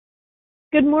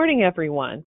Good morning,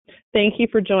 everyone. Thank you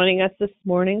for joining us this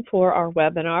morning for our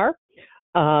webinar.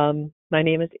 My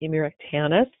name is Amy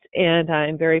Rectanis, and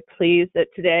I'm very pleased that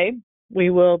today we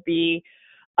will be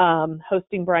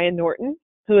hosting Brian Norton,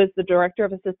 who is the Director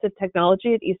of Assistive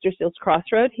Technology at Easter Seals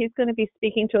Crossroad. He's going to be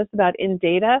speaking to us about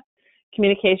INDATA,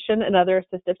 communication, and other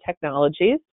assistive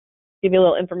technologies. Give you a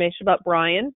little information about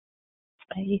Brian.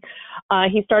 He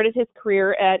started his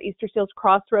career at Easter Seals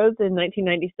Crossroads in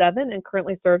 1997 and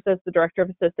currently serves as the Director of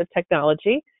Assistive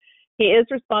Technology. He is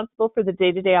responsible for the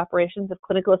day-to-day operations of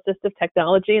clinical assistive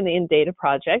technology in the INDATA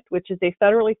project, which is a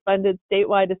federally funded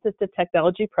statewide assistive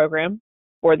technology program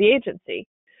for the agency.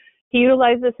 He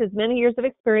utilizes his many years of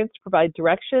experience to provide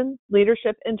direction,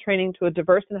 leadership, and training to a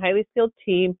diverse and highly skilled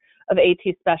team of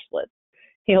AT specialists.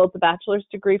 He holds a bachelor's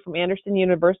degree from Anderson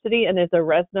University and is a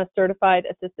RESNA Certified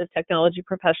Assistive Technology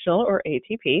Professional, or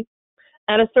ATP,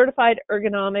 and a Certified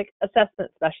Ergonomic Assessment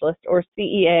Specialist, or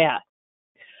CEAS.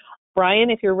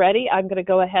 Brian, if you're ready, I'm going to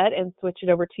go ahead and switch it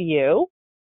over to you.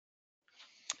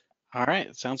 All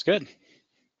right, sounds good.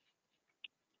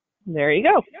 There you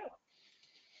go.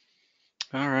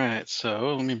 All right,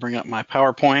 so let me bring up my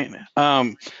PowerPoint.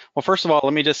 Well, first of all,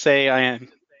 let me just say I am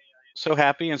so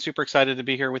happy and super excited to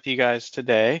be here with you guys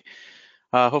today.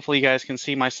 Hopefully you guys can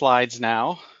see my slides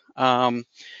now.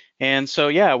 And so,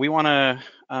 yeah, we want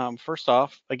to, first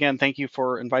off, again, thank you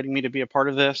for inviting me to be a part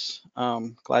of this.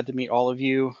 Glad to meet all of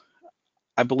you.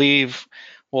 I believe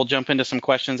we'll jump into some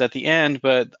questions at the end,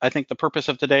 but I think the purpose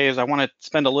of today is I want to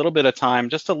spend a little bit of time,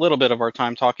 just a little bit of our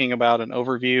time, talking about an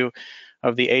overview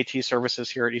of the AT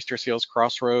services here at Easter Seals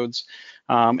Crossroads,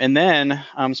 and then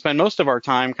spend most of our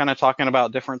time kind of talking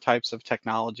about different types of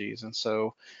technologies. And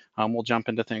so we'll jump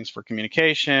into things for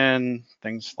communication,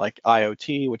 things like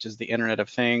IoT, which is the Internet of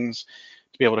Things,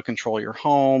 to be able to control your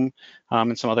home,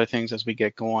 and some other things as we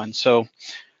get going.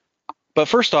 But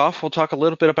first off, we'll talk a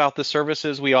little bit about the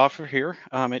services we offer here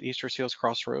at Easter Seals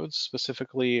Crossroads,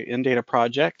 specifically INDATA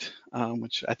project,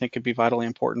 which I think could be vitally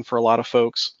important for a lot of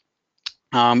folks.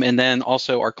 And then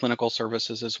also our clinical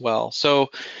services as well. So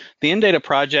the INDATA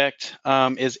project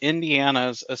is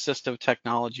Indiana's Assistive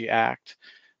Technology Act.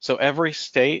 So every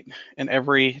state and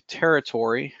every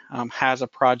territory has a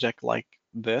project like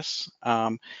this.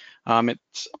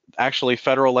 It's actually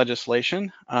federal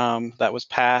legislation that was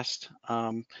passed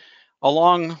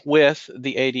along with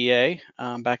the ADA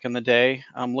back in the day,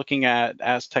 looking at,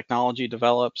 as technology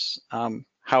develops,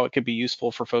 how it could be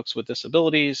useful for folks with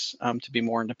disabilities to be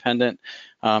more independent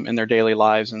in their daily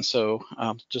lives. And so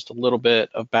just a little bit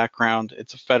of background,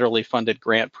 it's a federally funded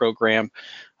grant program.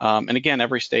 And again,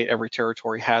 every state, every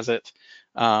territory has it.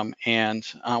 And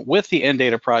with the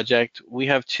INDATA project, we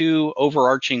have two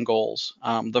overarching goals.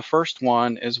 The first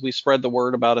one is we spread the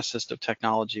word about assistive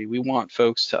technology. We want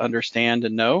folks to understand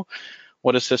and know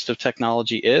what assistive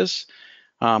technology is,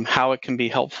 how it can be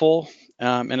helpful,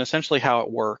 and essentially how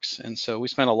it works. And so we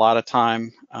spend a lot of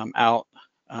time out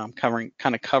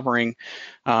covering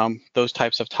those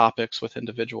types of topics with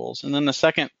individuals. And then the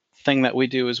second thing that we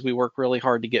do is we work really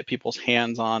hard to get people's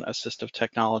hands on assistive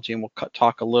technology, and we'll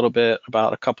talk a little bit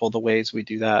about a couple of the ways we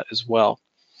do that as well.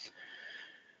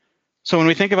 So when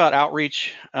we think about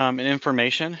outreach and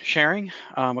information sharing,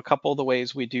 a couple of the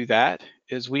ways we do that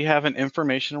is we have an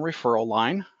information referral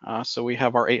line. So we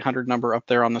have our 800 number up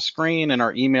there on the screen and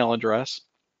our email address.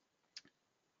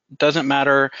 Doesn't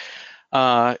matter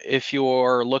if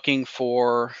you're looking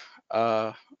for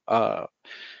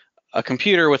a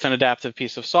computer with an adaptive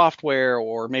piece of software,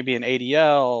 or maybe an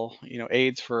ADL,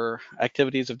 aids for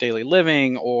activities of daily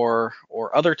living, or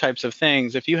other types of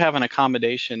things. If you have an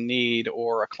accommodation need,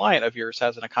 or a client of yours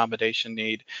has an accommodation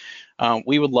need,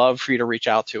 we would love for you to reach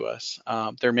out to us.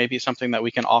 There may be something that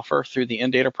we can offer through the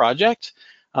INDATA project,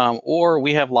 or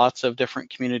we have lots of different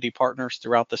community partners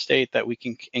throughout the state that we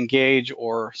can engage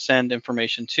or send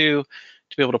information to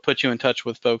be able to put you in touch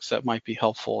with folks that might be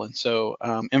helpful. And so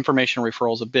information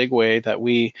referral is a big way that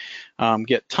we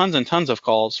get tons and tons of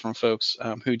calls from folks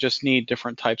who just need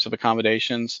different types of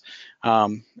accommodations,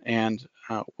 and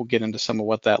we'll get into some of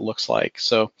what that looks like.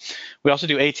 So we also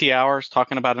do AT hours,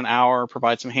 talking about an hour,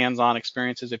 provide some hands-on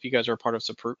experiences if you guys are a part of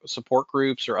support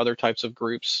groups or other types of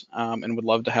groups, and would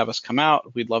love to have us come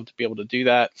out. We'd love to be able to do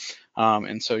that.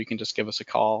 And so you can just give us a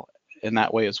call in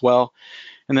that way as well.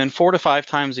 And then 4 to 5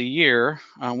 times a year,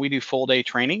 we do full day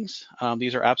trainings.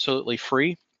 These are absolutely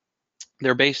free.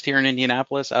 They're based here in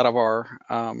Indianapolis, out of our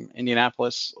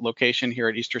Indianapolis location here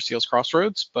at Easter Seals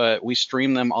Crossroads, but we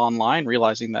stream them online,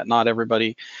 realizing that not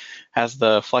everybody has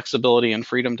the flexibility and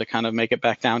freedom to kind of make it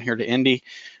back down here to Indy.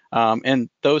 And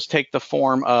those take the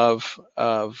form of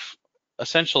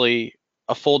essentially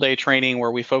a full day training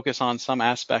where we focus on some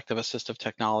aspect of assistive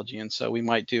technology. And so we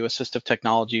might do assistive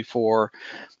technology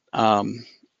um,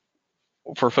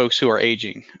 for folks who are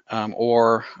aging,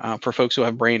 or for folks who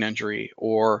have brain injury,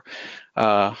 or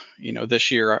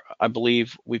this year I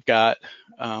believe we've got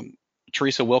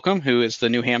Teresa Wilkham, who is the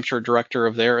New Hampshire director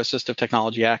of their Assistive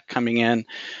Technology Act, coming in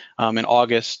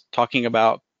August, talking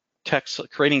about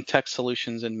creating tech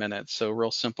solutions in minutes. So real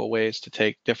simple ways to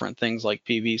take different things like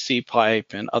PVC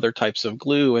pipe and other types of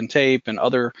glue and tape and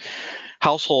other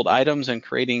household items, and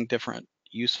creating different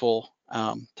useful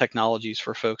technologies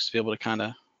for folks to be able to kind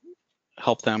of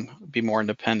help them be more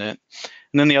independent.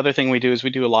 And then the other thing we do is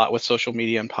we do a lot with social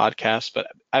media and podcasts, but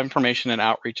information and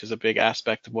outreach is a big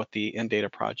aspect of what the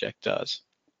INDATA project does.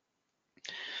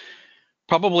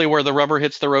 Probably where the rubber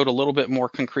hits the road a little bit more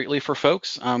concretely for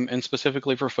folks, and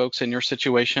specifically for folks in your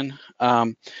situation,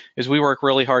 is we work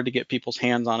really hard to get people's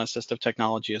hands on assistive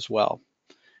technology as well.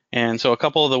 And so a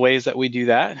couple of the ways that we do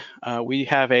that, we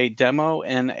have a demo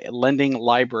and lending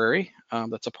library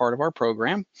that's a part of our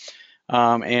program.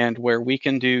 And where we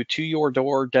can do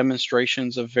to-your-door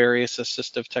demonstrations of various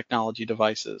assistive technology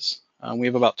devices. We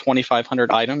have about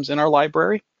 2,500 items in our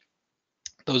library.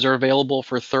 Those are available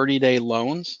for 30-day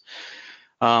loans,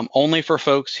 only for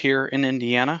folks here in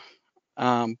Indiana,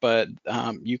 but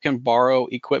you can borrow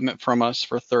equipment from us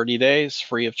for 30 days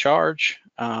free of charge.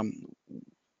 And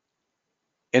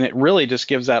it really just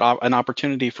gives that an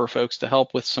opportunity for folks to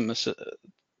help with some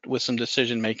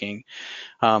decision making,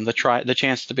 the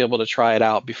chance to be able to try it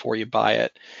out before you buy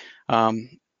it.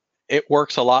 It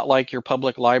works a lot like your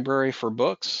public library for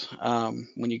books.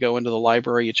 When you go into the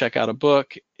library, you check out a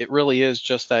book. It really is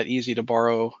just that easy to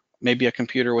borrow maybe a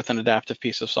computer with an adaptive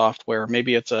piece of software.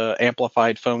 Maybe it's an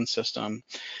amplified phone system.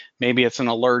 Maybe it's an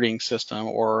alerting system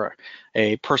or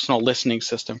a personal listening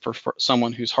system for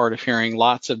someone who's hard of hearing.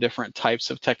 Lots of different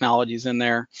types of technologies in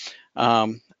there.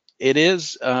 It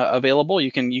is available.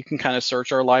 You can kind of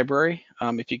search our library.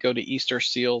 If you go to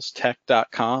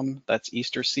eastersealstech.com, that's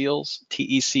easterseals,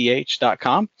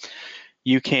 TECH.com,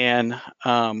 you can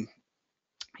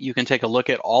take a look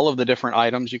at all of the different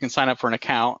items. You can sign up for an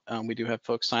account. We do have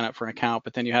folks sign up for an account,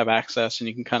 but then you have access and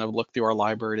you can kind of look through our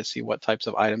library to see what types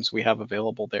of items we have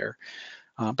available there.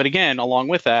 But again, along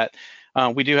with that,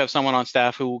 we do have someone on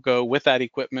staff who will go with that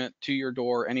equipment to your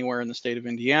door anywhere in the state of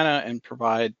Indiana and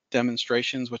provide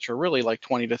demonstrations, which are really like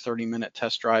 20 to 30-minute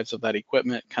test drives of that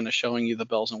equipment, kind of showing you the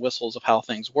bells and whistles of how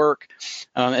things work.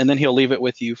 And then he'll leave it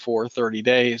with you for 30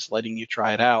 days, letting you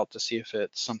try it out to see if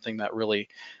it's something that really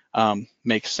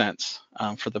makes sense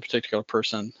for the particular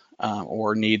person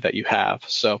or need that you have.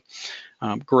 So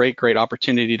great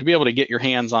opportunity to be able to get your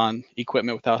hands on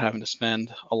equipment without having to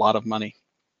spend a lot of money.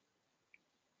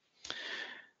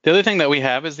 The other thing that we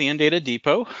have is the INDATA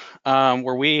Depot,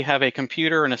 where we have a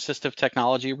computer and assistive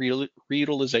technology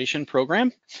reutilization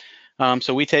program.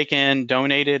 So we take in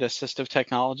donated assistive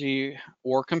technology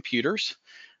or computers.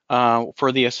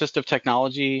 For the assistive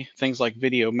technology, things like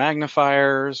video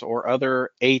magnifiers or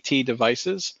other AT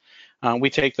devices,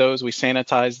 we take those, we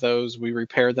sanitize those, we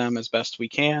repair them as best we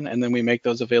can, and then we make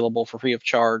those available for free of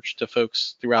charge to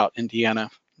folks throughout Indiana.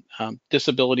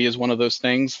 Disability is one of those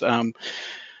things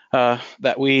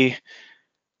that we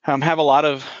have a lot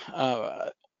of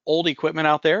old equipment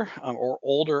out there, or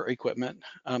older equipment,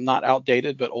 not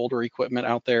outdated, but older equipment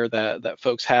out there that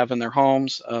folks have in their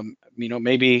homes.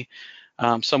 Maybe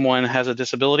someone has a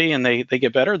disability and they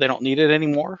get better, they don't need it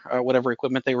anymore, whatever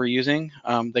equipment they were using,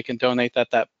 they can donate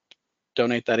that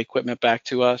equipment back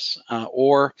to us,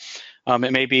 or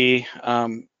it may be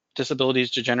disability is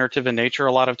degenerative in nature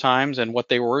a lot of times, and what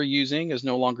they were using is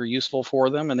no longer useful for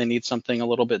them and they need something a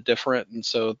little bit different. And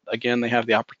so again, they have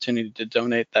the opportunity to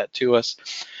donate that to us.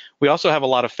 We also have a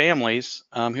lot of families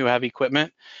who have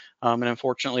equipment, and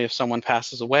unfortunately, if someone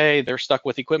passes away, they're stuck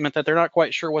with equipment that they're not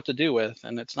quite sure what to do with,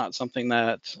 and it's not something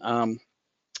that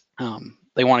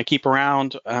they want to keep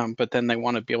around, but then they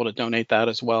want to be able to donate that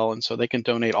as well. And so they can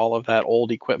donate all of that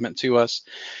old equipment to us,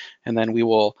 and then we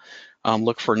will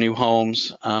look for new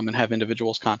homes and have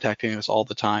individuals contacting us all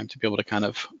the time to be able to kind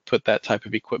of put that type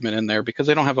of equipment in there because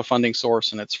they don't have a funding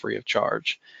source and it's free of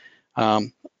charge.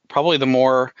 Probably the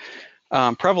more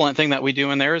prevalent thing that we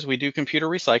do in there is we do computer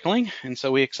recycling. And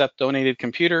so we accept donated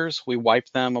computers, we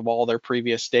wipe them of all their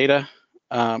previous data,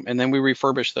 and then we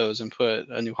refurbish those and put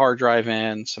a new hard drive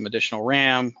in, some additional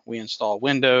RAM, we install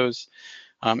Windows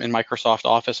in Microsoft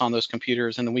Office on those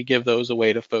computers, and then we give those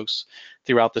away to folks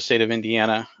throughout the state of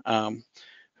Indiana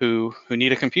who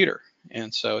need a computer.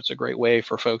 And so it's a great way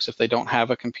for folks, if they don't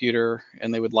have a computer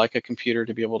and they would like a computer,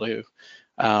 to be able to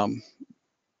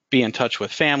be in touch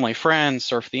with family, friends,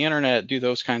 surf the internet, do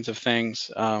those kinds of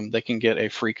things, they can get a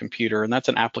free computer. And that's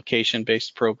an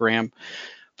application-based program.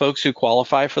 Folks who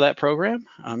qualify for that program,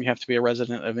 you have to be a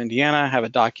resident of Indiana, have a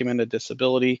documented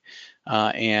disability,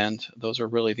 and those are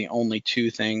really the only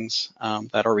two things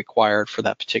that are required for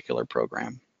that particular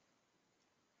program.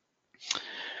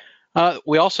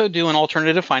 We also do an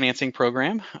alternative financing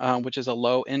program, which is a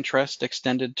low interest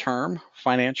extended term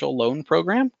financial loan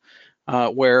program.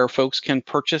 Where folks can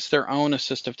purchase their own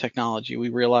assistive technology. We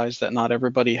realize that not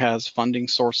everybody has funding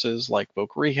sources like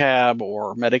voc rehab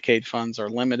or Medicaid funds are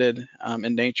limited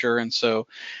in nature. And so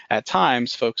at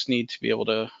times, folks need to be able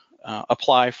to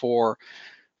apply for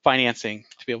financing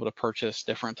to be able to purchase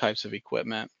different types of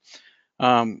equipment.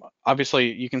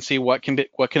 Obviously, you can see what can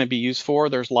it be used for.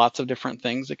 There's lots of different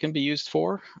things it can be used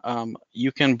for.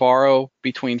 You can borrow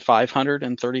between $500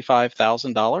 and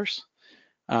 $35,000.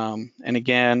 And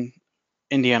again,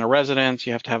 Indiana residents,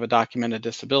 you have to have a documented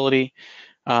disability,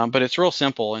 but it's real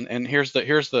simple. And here's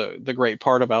the great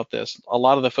part about this. A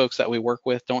lot of the folks that we work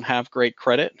with don't have great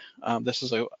credit. This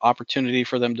is an opportunity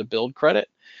for them to build credit,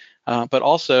 but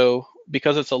also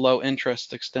because it's a low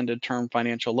interest extended term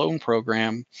financial loan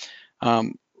program,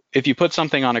 if you put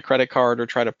something on a credit card or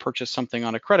try to purchase something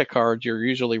on a credit card, you're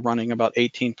usually running about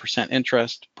 18%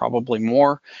 interest, probably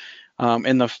more.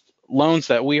 And the loans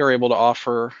that we are able to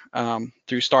offer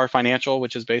through Star Financial,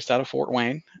 which is based out of Fort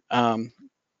Wayne,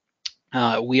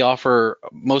 we offer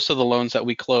most of the loans that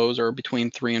we close are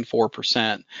between 3 and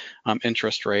 4%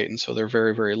 interest rate, and so they're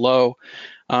very, very low.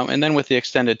 And then with the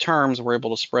extended terms, we're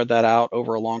able to spread that out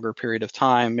over a longer period of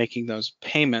time, making those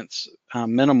payments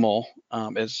minimal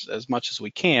as much as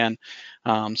we can,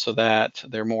 so that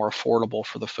they're more affordable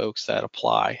for the folks that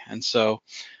apply. And so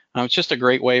it's just a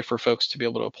great way for folks to be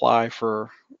able to apply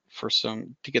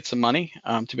to get some money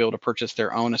to be able to purchase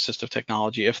their own assistive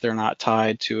technology if they're not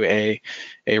tied to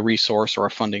a resource or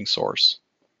a funding source.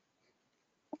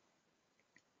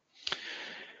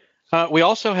 We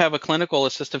also have a clinical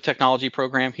assistive technology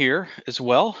program here as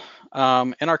well.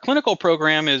 And our clinical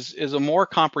program is a more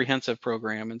comprehensive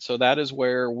program. And so that is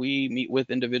where we meet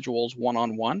with individuals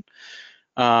one-on-one.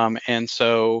 And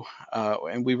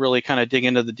we really kind of dig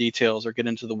into the details or get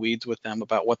into the weeds with them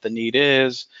about what the need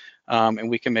is, and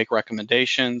we can make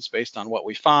recommendations based on what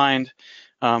we find.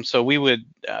 So we would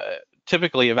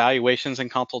typically evaluations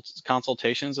and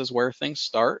consultations is where things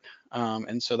start.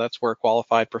 And so that's where a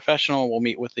qualified professional will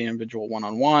meet with the individual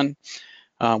one-on-one.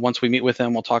 Once we meet with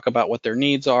them, we'll talk about what their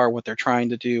needs are, what they're trying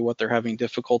to do, what they're having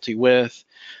difficulty with.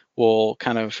 We'll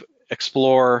kind of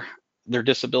explore their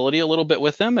disability a little bit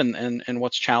with them and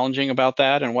what's challenging about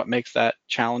that and what makes that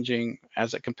challenging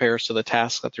as it compares to the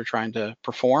task that they're trying to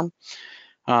perform.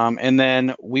 And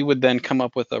then we would then come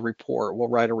up with a report. We'll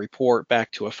write a report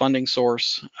back to a funding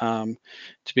source to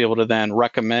be able to then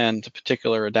recommend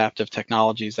particular adaptive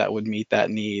technologies that would meet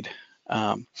that need.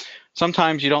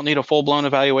 Sometimes you don't need a full-blown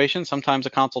evaluation. Sometimes a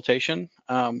consultation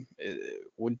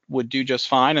would do just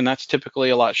fine, and that's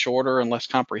typically a lot shorter and less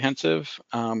comprehensive.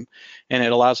 And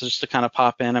it allows us to kind of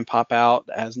pop in and pop out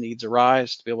as needs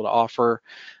arise to be able to offer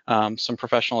some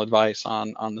professional advice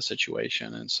on the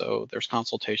situation. And so there's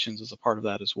consultations as a part of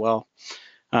that as well.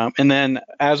 And then,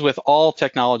 as with all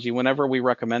technology, whenever we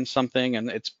recommend something and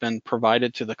it's been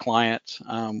provided to the client,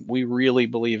 we really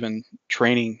believe in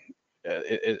training.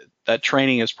 That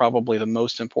training is probably the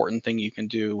most important thing you can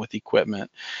do with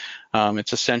equipment.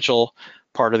 It's essential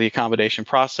part of the accommodation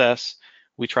process.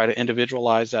 We try to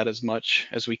individualize that as much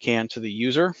as we can to the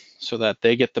user so that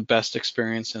they get the best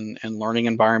experience and learning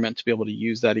environment to be able to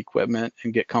use that equipment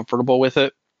and get comfortable with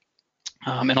it.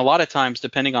 And a lot of times,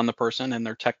 depending on the person and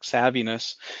their tech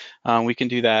savviness, we can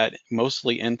do that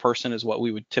mostly in person is what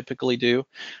we would typically do.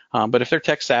 But if they're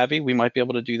tech savvy, we might be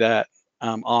able to do that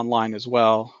online as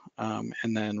well,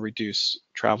 and then reduce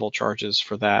travel charges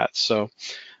for that. So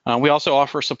we also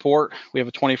offer support. We have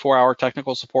a 24-hour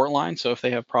technical support line. So if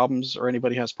they have problems or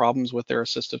anybody has problems with their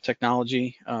assistive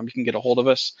technology, you can get a hold of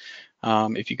us.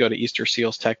 If you go to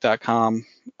eastersealstech.com,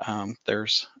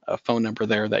 there's a phone number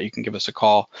there that you can give us a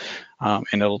call,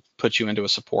 and it'll put you into a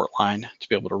support line to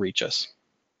be able to reach us.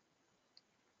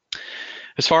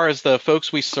 As far as the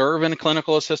folks we serve in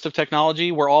clinical assistive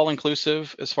technology, we're all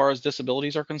inclusive as far as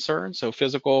disabilities are concerned. So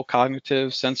physical,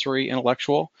 cognitive, sensory,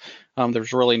 intellectual.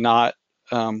 There's really not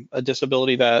a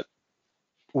disability that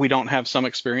we don't have some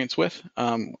experience with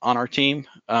on our team.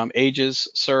 Ages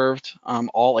served,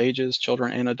 all ages,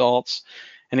 children and adults.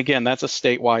 And again, that's a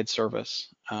statewide service.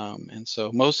 And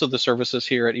so most of the services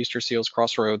here at Easter Seals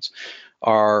Crossroads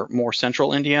are more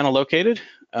central Indiana located,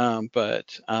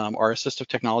 but our assistive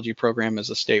technology program is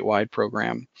a statewide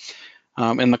program.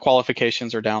 And the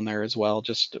qualifications are down there as well.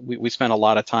 Just we spend a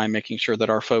lot of time making sure that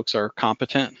our folks are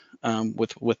competent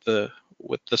with the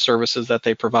services that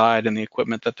they provide and the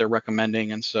equipment that they're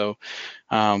recommending, and so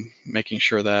making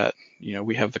sure that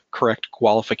we have the correct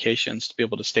qualifications to be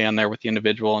able to stand there with the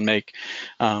individual and make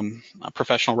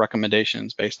professional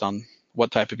recommendations based on what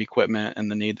type of equipment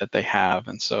and the need that they have.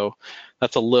 And so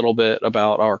that's a little bit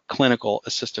about our clinical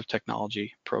assistive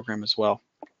technology program as well.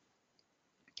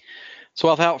 So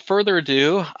without further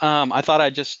ado, I thought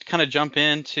I'd just kind of jump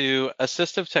into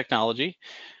assistive technology.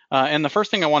 And the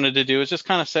first thing I wanted to do is just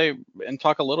kind of say and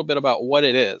talk a little bit about what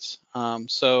it is.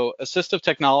 So assistive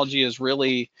technology is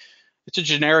really, it's a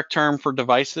generic term for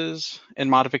devices and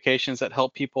modifications that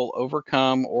help people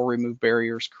overcome or remove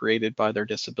barriers created by their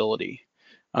disability.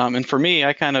 And for me,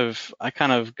 I kind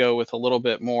of go with a little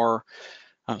bit more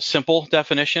simple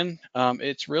definition.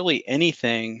 It's really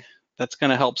anything that's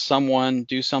going to help someone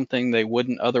do something they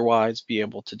wouldn't otherwise be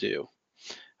able to do.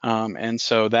 And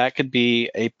so that could be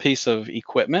a piece of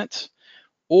equipment,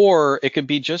 or it could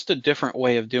be just a different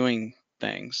way of doing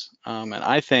things. And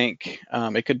I think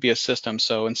it could be a system.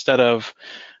 So instead of,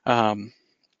 let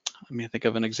me think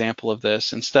of an example of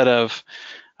this. Instead of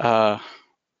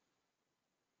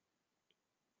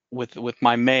with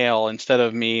my mail, instead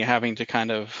of me having to kind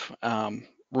of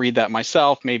read that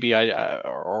myself, maybe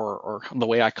or the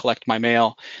way I collect my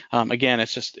mail. Again,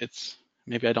 it's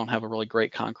maybe I don't have a really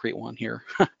great concrete one here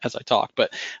as I talk,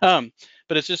 but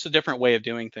it's just a different way of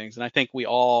doing things. And I think we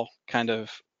all kind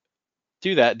of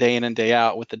do that day in and day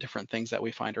out with the different things that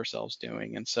we find ourselves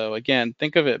doing. And so again,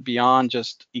 think of it beyond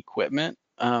just equipment,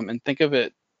 and think of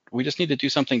it, we just need to do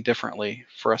something differently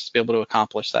for us to be able to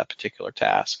accomplish that particular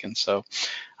task. And so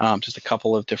just a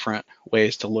couple of different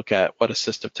ways to look at what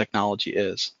assistive technology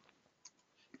is.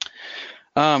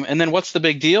 And then what's the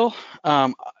big deal?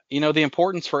 The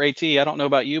importance for AT, I don't know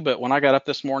about you, but when I got up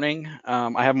this morning,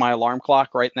 I have my alarm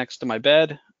clock right next to my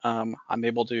bed. I'm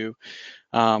able to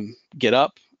get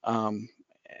up and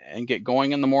get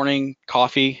going in the morning.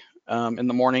 Coffee in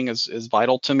the morning is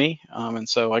vital to me. And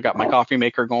so I got my coffee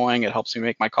maker going. It helps me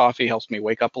make my coffee, helps me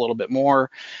wake up a little bit more.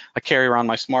 I carry around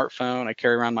my smartphone. I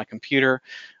carry around my computer.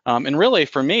 And really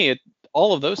for me,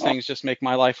 all of those things just make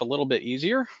my life a little bit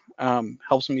easier.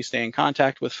 Helps me stay in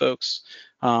contact with folks.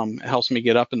 It helps me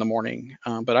get up in the morning.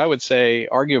 But I would say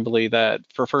arguably that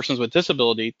for persons with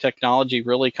disability, technology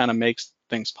really kind of makes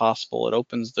things possible. It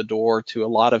opens the door to a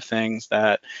lot of things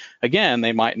that, again,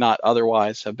 they might not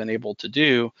otherwise have been able to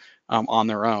do on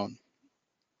their own.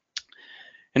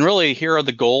 And really, here are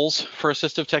the goals for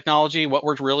assistive technology. What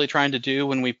we're really trying to do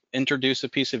when we introduce a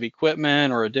piece of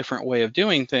equipment or a different way of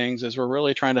doing things is we're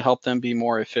really trying to help them be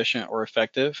more efficient or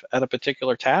effective at a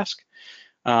particular task.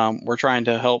 We're trying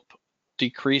to help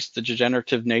decrease the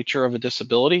degenerative nature of a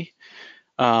disability,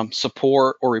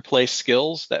 support or replace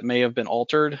skills that may have been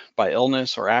altered by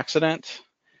illness or accident.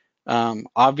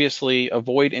 Obviously,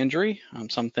 avoid injury.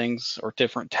 Some things or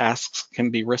different tasks can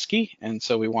be risky, and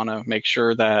so we want to make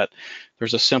sure that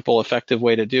there's a simple, effective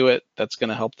way to do it that's going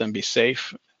to help them be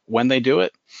safe when they do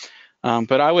it.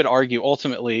 But I would argue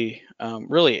ultimately,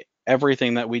 really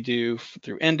everything that we do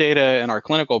through INDATA and our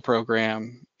clinical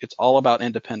program, it's all about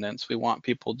independence. We want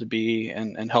people to be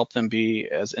and help them be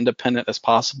as independent as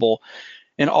possible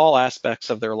in all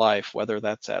aspects of their life, whether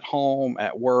that's at home,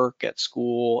 at work, at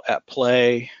school, at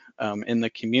play, in the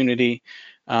community.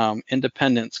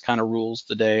 Independence kind of rules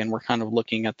the day, and we're kind of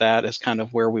looking at that as kind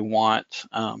of where we want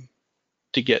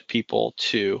to get people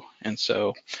to. And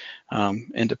so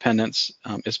independence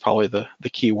is probably the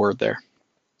key word there.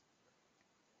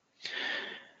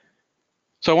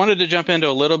 So I wanted to jump into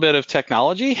a little bit of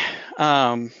technology. We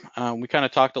kind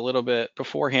of talked a little bit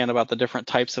beforehand about the different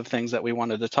types of things that we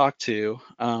wanted to talk to.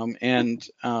 And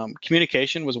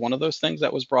communication was one of those things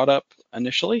that was brought up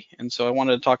initially. And so I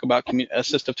wanted to talk about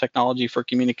assistive technology for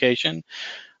communication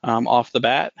off the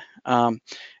bat. And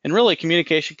really,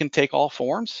 communication can take all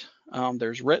forms.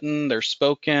 There's written, there's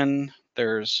spoken,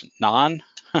 there's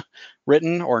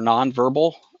non-written or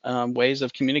non-verbal ways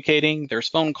of communicating. There's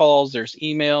phone calls, there's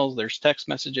emails, there's text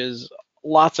messages,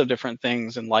 lots of different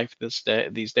things in life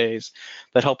these days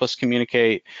that help us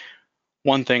communicate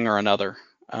one thing or another.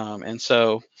 And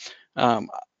so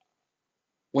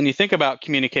when you think about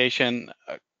communication,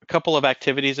 a couple of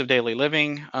activities of daily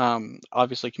living,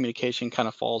 obviously communication kind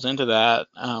of falls into that.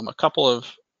 A couple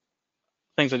of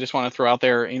things I just want to throw out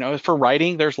there, for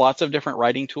writing, there's lots of different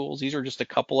writing tools. These are just a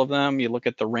couple of them. You look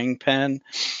at the Ring pen,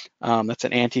 that's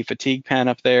an anti-fatigue pen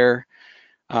up there.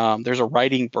 There's a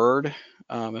writing bird.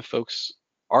 If folks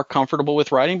are comfortable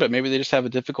with writing, but maybe they just have a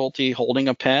difficulty holding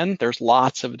a pen, there's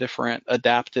lots of different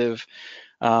adaptive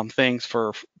things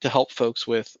to help folks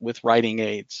with writing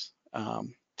aids.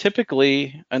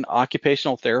 Typically, an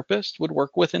occupational therapist would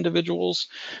work with individuals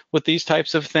with these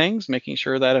types of things, making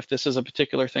sure that if this is a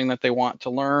particular thing that they want to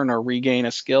learn or regain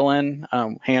a skill in,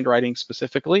 handwriting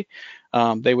specifically,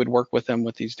 they would work with them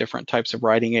with these different types of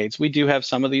writing aids. We do have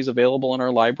some of these available in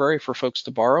our library for folks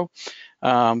to borrow,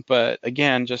 but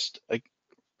again, just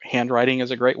handwriting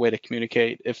is a great way to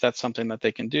communicate if that's something that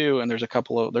they can do. And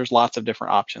there's lots of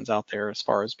different options out there as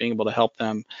far as being able to help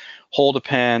them hold a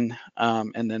pen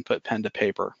and then put pen to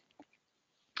paper.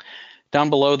 Down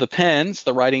below the pens,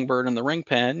 the writing bird and the ring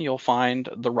pen, you'll find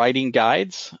the writing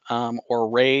guides or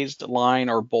raised line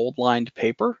or bold lined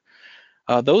paper.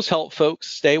 Those help folks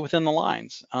stay within the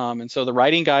lines. And so the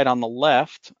writing guide on the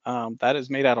left, that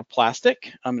is made out of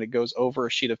plastic. And it goes over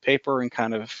a sheet of paper and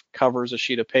kind of covers a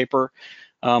sheet of paper.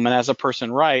 And as a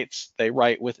person writes, they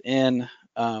write within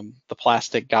the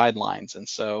plastic guidelines. And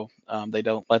so they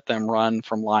don't let them run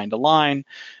from line to line.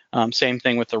 Same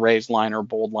thing with the raised line or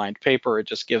bold lined paper. It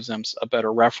just gives them a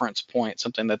better reference point,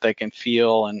 something that they can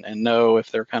feel and know if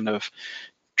they're kind of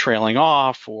trailing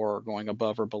off or going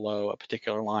above or below a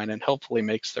particular line, and hopefully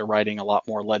makes their writing a lot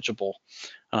more legible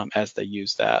as they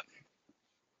use that.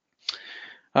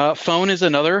 Phone is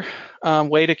another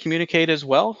way to communicate as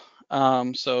well.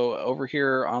 So over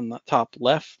here on the top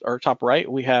left or top right,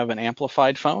 we have an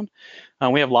amplified phone.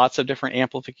 We have lots of different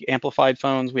amplified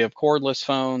phones. We have cordless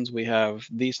phones. We have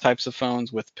these types of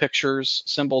phones with pictures,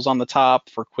 symbols on the top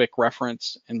for quick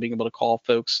reference and being able to call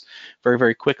folks very,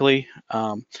 very quickly.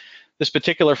 This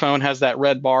particular phone has that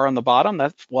red bar on the bottom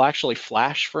that will actually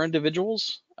flash for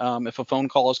individuals if a phone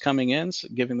call is coming in, so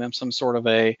giving them some sort of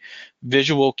a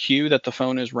visual cue that the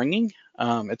phone is ringing.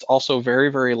 It's also very,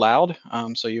 very loud,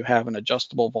 so you have an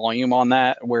adjustable volume on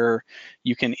that where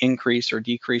you can increase or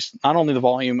decrease not only the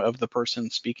volume of the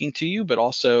person speaking to you, but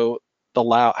also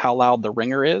how loud the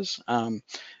ringer is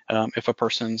if a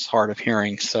person's hard of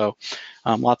hearing. So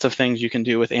lots of things you can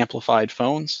do with amplified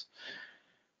phones.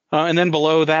 And then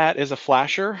below that is a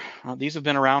flasher. These have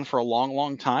been around for a long,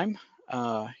 long time.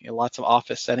 Lots of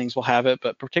office settings will have it,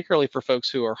 but particularly for folks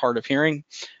who are hard of hearing,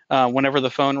 whenever the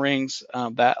phone rings,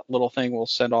 that little thing will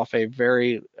send off a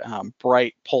very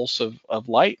bright pulse of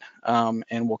light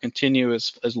and will continue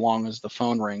as long as the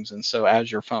phone rings. And so as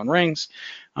your phone rings,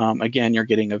 again, you're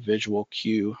getting a visual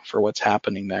cue for what's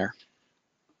happening there.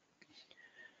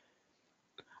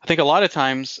 I think a lot of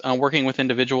times working with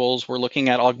individuals, we're looking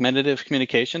at augmentative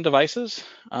communication devices.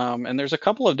 And there's a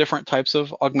couple of different types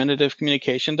of augmentative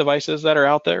communication devices that are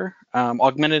out there.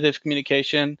 Augmentative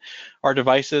communication are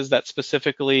devices that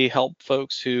specifically help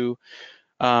folks who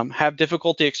have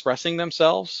difficulty expressing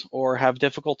themselves or have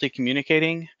difficulty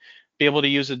communicating, be able to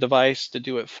use a device to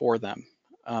do it for them.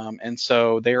 And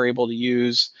so they are able to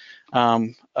use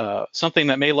something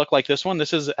that may look like this one.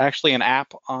 This is actually an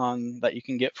app that you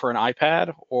can get for an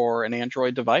iPad or an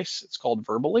Android device. It's called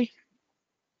Verbally.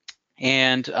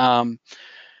 And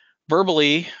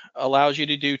Verbally allows you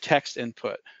to do text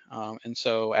input. And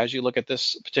so as you look at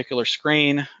this particular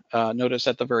screen, notice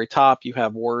at the very top, you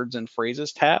have words and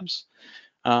phrases tabs.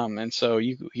 And so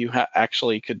you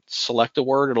actually could select a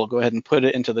word. It'll go ahead and put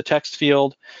it into the text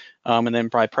field. And then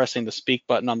by pressing the speak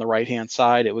button on the right-hand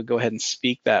side, it would go ahead and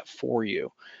speak that for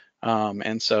you.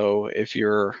 And so if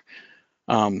you're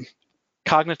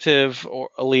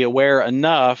cognitively aware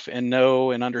enough and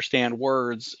know and understand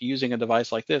words, using a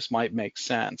device like this might make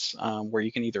sense, where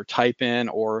you can either type in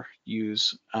or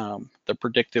use the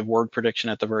predictive word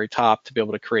prediction at the very top to be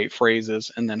able to create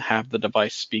phrases and then have the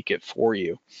device speak it for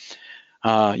you.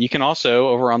 You can also,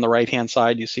 over on the right-hand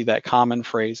side, you see that common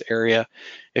phrase area.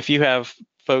 If you have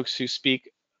folks who speak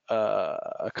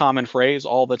a common phrase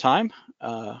all the time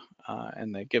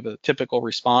and they give a typical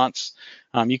response,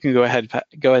 you can go ahead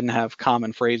and have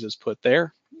common phrases put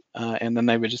there. And then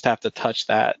they would just have to touch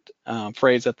that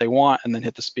phrase that they want and then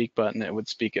hit the speak button. It would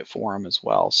speak it for them as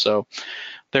well. So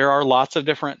there are lots of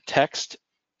different text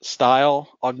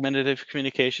style augmentative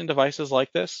communication devices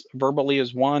like this. Verbally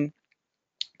is one.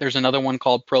 There's another one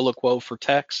called Proloquo for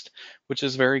text, which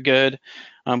is very good.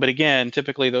 But again,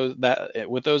 typically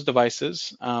with those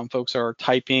devices, folks are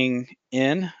typing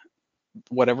in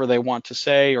whatever they want to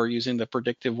say or using the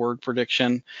predictive word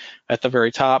prediction at the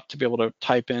very top to be able to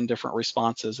type in different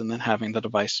responses and then having the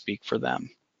device speak for them.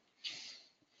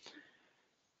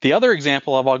 The other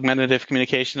example of augmentative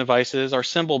communication devices are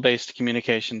symbol-based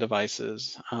communication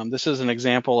devices. This is an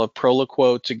example of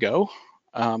Proloquo to go.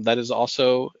 That is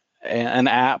also an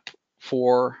app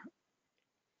for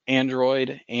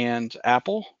Android and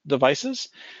Apple devices.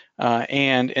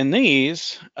 And in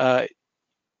these,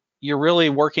 you're really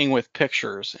working with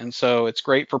pictures. And so it's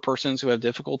great for persons who have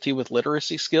difficulty with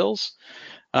literacy skills.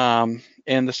 And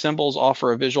the symbols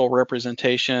offer a visual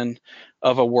representation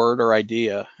of a word or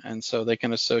idea. And so they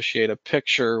can associate a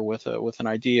picture with an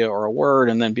idea or a word,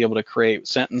 and then be able to create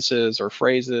sentences or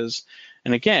phrases,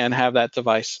 and again, have that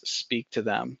device speak to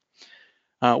them.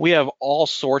 We have all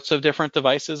sorts of different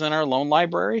devices in our loan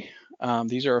library.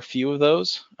 These are a few of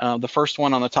those. The first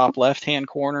one on the top left-hand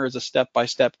corner is a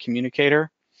step-by-step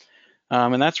communicator.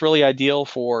 And that's really ideal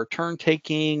for turn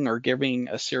taking or giving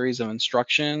a series of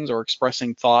instructions or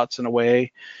expressing thoughts in a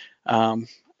way. And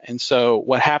so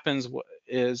what happens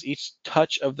is each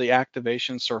touch of the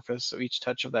activation surface, so each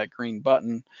touch of that green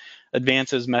button,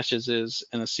 advances messages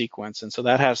in a sequence. And so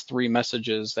that has 3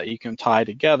 messages that you can tie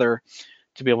together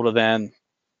to be able to then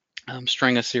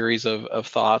string a series of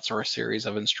thoughts or a series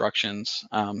of instructions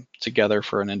together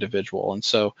for an individual. And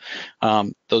so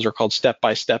those are called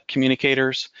step-by-step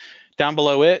communicators. Down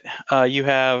below it, you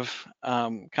have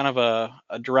kind of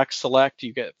a direct select.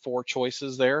 You get 4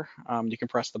 choices there. You can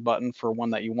press the button for one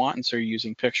that you want, and so you're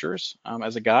using pictures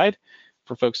as a guide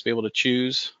for folks to be able to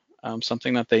choose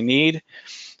something that they need.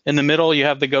 In the middle, you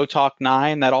have the Go Talk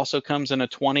 9. That also comes in a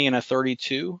 20 and a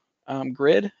 32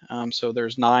 grid. So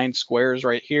there's 9 squares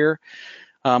right here.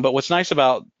 But what's nice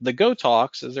about the Go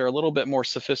Talks is they're a little bit more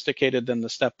sophisticated than the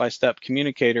step-by-step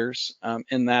communicators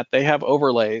in that they have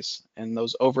overlays, and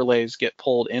those overlays get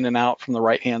pulled in and out from the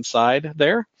right-hand side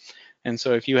there. And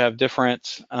so if you have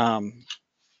different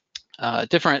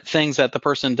different things that the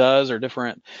person does, or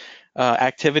different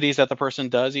activities that the person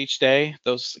does each day,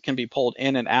 those can be pulled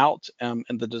in and out, and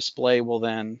the display will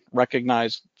then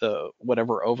recognize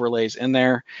whatever overlays in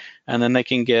there, and then they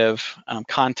can give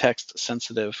context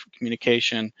sensitive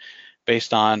communication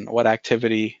based on what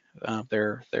activity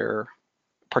they're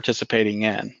participating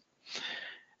in.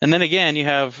 And then again, you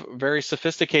have very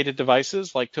sophisticated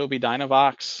devices like Tobii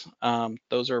Dynavox.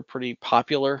 Those are pretty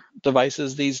popular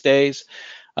devices these days,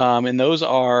 and those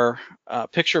are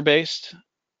picture-based.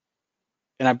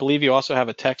 And I believe you also have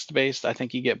a text-based. I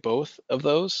think you get both of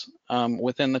those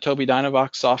within the Tobii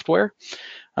Dynavox software.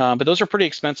 But those are pretty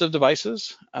expensive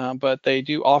devices, but they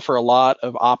do offer a lot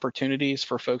of opportunities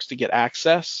for folks to get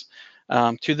access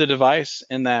to the device,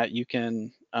 in that you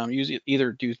can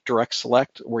either do direct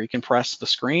select, where you can press the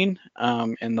screen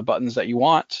and the buttons that you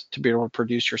want to be able to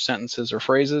produce your sentences or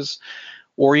phrases,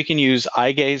 or you can use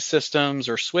eye gaze systems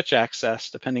or switch access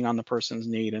depending on the person's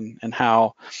need and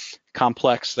how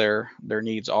complex their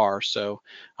needs are. So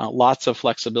lots of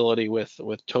flexibility with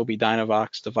Tobii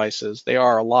Dynavox devices. They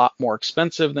are a lot more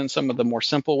expensive than some of the more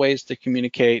simple ways to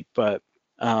communicate, but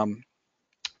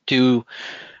do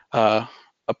a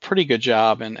pretty good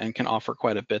job and can offer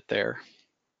quite a bit there.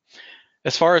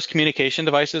 As far as communication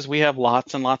devices, we have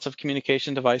lots and lots of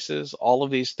communication devices. All of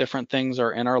these different things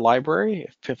are in our library.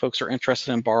 If folks are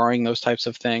interested in borrowing those types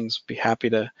of things, be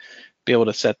happy to be able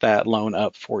to set that loan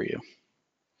up for you.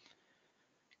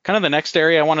 Kind of the next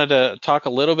area I wanted to talk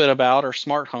a little bit about are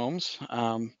smart homes.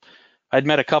 I'd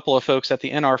met a couple of folks at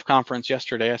the NRF conference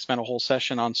yesterday. I spent a whole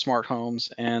session on smart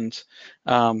homes, and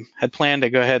had planned to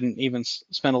go ahead and even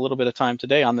spend a little bit of time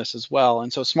today on this as well.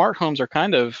 And so smart homes are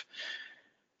kind of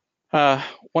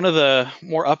one of the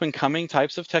more up and coming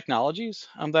types of technologies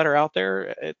that are out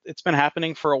there. It's been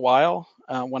happening for a while.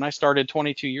 When I started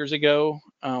 22 years ago,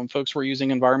 folks were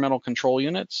using environmental control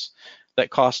units that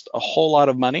cost a whole lot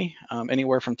of money,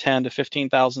 anywhere from $10,000 to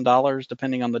 $15,000,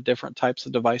 depending on the different types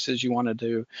of devices you wanted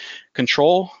to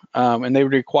control. And they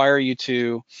would require you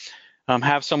to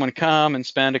have someone come and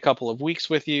spend a couple of weeks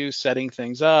with you, setting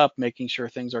things up, making sure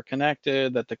things are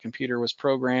connected, that the computer was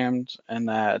programmed, and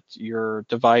that your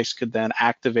device could then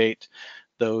activate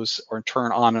those or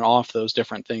turn on and off those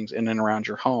different things in and around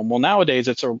your home. Well, nowadays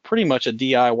it's pretty much a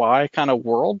DIY kind of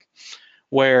world,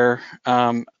 where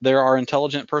there are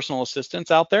intelligent personal assistants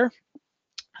out there.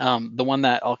 The one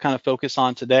that I'll kind of focus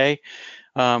on today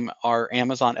are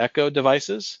Amazon Echo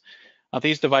devices.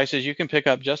 These devices you can pick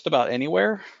up just about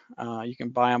anywhere. You can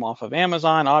buy them off of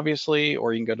Amazon, obviously,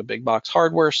 or you can go to big box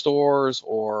hardware stores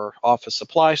or office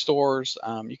supply stores.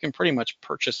 You can pretty much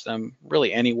purchase them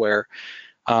really anywhere.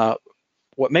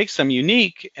 What makes them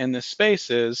unique in this space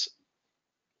is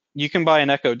you can buy an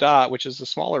Echo Dot, which is the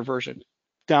smaller version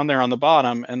down there on the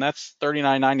bottom, and that's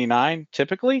 $39.99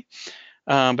 typically.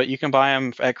 But you can buy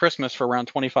them at Christmas for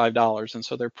around $25, and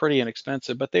so they're pretty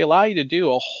inexpensive, but they allow you to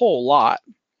do a whole lot.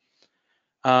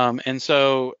 And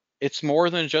so it's more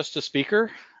than just a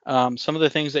speaker. Some of the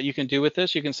things that you can do with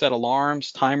this, you can set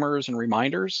alarms, timers, and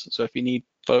reminders. So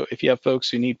if you have folks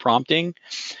who need prompting,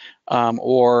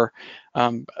 or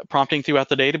prompting throughout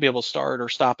the day to be able to start or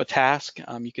stop a task.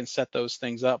 You can set those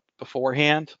things up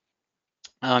beforehand.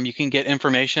 You can get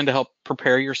information to help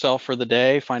prepare yourself for the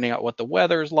day, finding out what the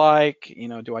weather's like.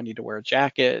 Do I need to wear a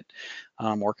jacket,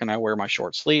 or can I wear my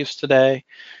short sleeves today?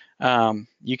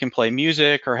 You can play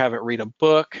music or have it read a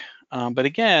book. But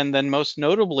again, then most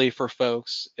notably for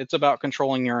folks, it's about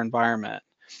controlling your environment.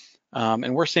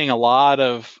 And we're seeing a lot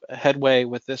of headway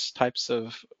with these types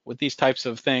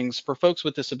of things for folks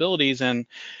with disabilities. And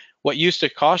what used to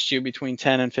cost you between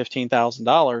 $10,000 and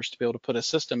 $15,000 to be able to put a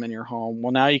system in your home,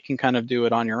 well, now you can kind of do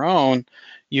it on your own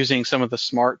using some of the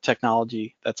smart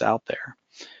technology that's out there.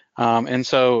 And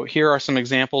so here are some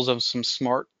examples of some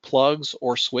smart plugs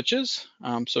or switches.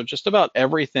 So just about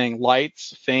everything,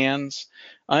 lights, fans,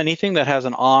 anything that has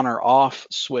an on or off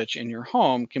switch in your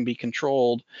home can be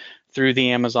controlled through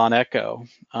the Amazon Echo.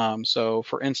 So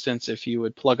for instance, if you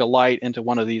would plug a light into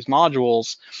one of these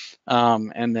modules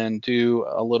and then do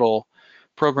a little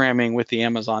programming with the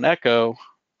Amazon Echo,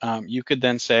 you could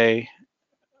then say,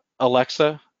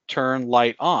 Alexa, turn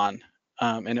light on,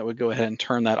 and it would go ahead and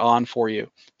turn that on for you.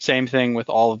 Same thing with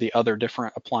all of the other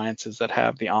different appliances that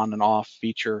have the on and off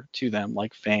feature to them,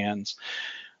 like fans,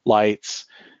 lights,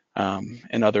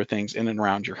 and other things in and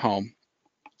around your home.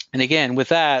 And again, with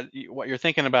that, what you're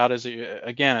thinking about is,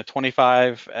 again, a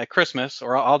 25 at Christmas,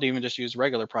 or I'll even just use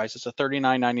regular price. It's a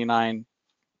 $39.99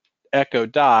 Echo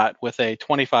Dot with a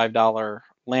 $25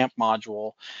 lamp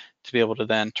module to be able to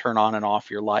then turn on and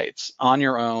off your lights on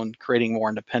your own, creating more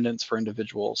independence for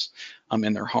individuals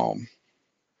in their home.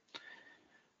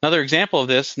 Another example of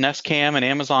this, Nest Cam and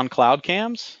Amazon Cloud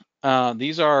Cams.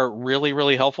 These are really,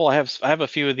 really helpful. I have a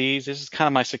few of these. This is kind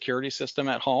of my security system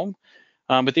at home.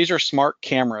 But these are smart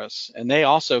cameras, and they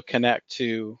also connect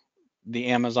to the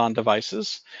Amazon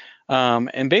devices.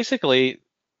 And basically,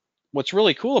 what's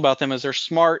really cool about them is they're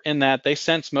smart in that they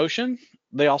sense motion.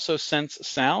 They also sense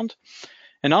sound.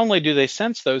 And not only do they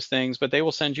sense those things, but they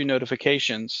will send you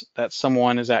notifications that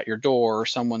someone is at your door, or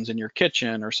someone's in your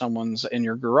kitchen, or someone's in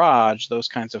your garage, those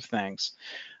kinds of things.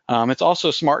 It's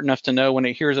also smart enough to know when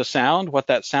it hears a sound, what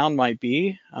that sound might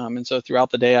be. And so throughout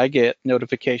the day, I get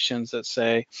notifications that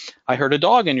say, I heard a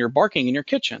dog barking in your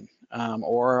kitchen,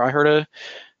 or I heard a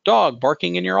dog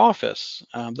barking in your office,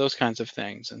 those kinds of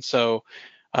things. And so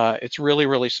it's really,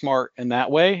 really smart in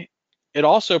that way. It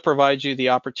also provides you the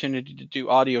opportunity to do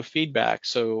audio feedback.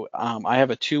 So I have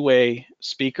a two-way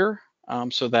speaker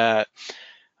so that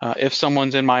if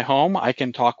someone's in my home, I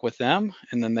can talk with them,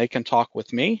 and then they can talk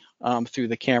with me through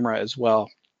the camera as well.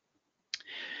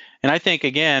 And I think,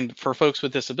 again, for folks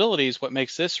with disabilities, what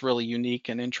makes this really unique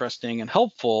and interesting and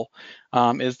helpful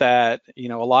is that, a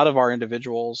lot of our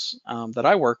individuals that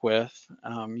I work with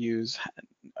use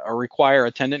or require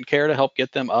attendant care to help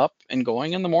get them up and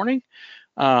going in the morning.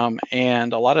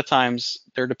 And a lot of times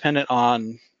they're dependent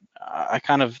on, I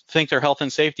kind of think their health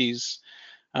and safety's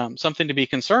something to be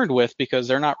concerned with, because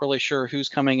they're not really sure who's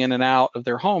coming in and out of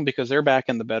their home, because they're back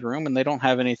in the bedroom and they don't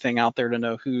have anything out there to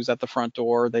know who's at the front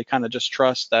door. They kind of just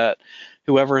trust that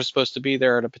whoever is supposed to be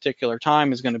there at a particular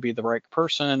time is going to be the right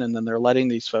person, and then they're letting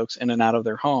these folks in and out of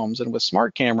their homes. And with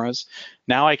smart cameras,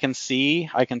 now I can see,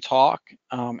 I can talk,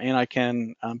 and I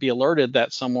can be alerted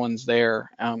that someone's there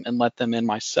and let them in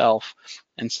myself,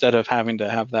 instead of having to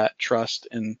have that trust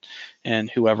in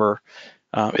whoever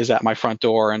is at my front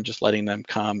door and just letting them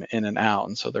come in and out.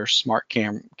 And so there's smart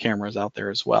cameras out there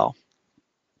as well.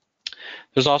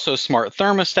 There's also smart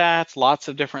thermostats, lots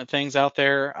of different things out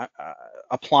there.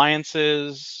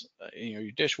 Appliances,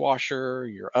 your dishwasher,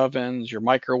 your ovens, your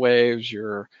microwaves,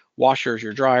 your washers,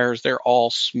 your dryers, they're all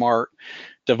smart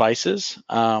devices.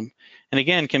 And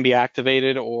again, can be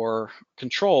activated or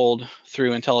controlled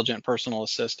through intelligent personal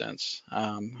assistants,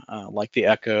 like the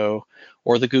Echo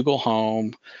or the Google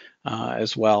Home,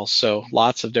 as well. So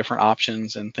lots of different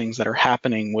options and things that are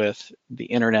happening with the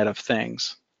Internet of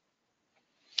Things.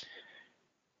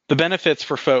 The benefits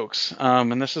for folks,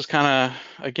 and this is kind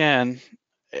of, again,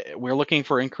 we're looking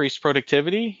for increased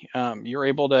productivity. You're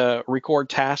able to record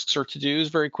tasks or to-dos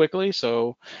very quickly.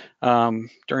 So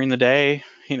during the day,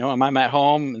 I'm at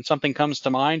home and something comes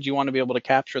to mind, you want to be able to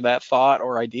capture that thought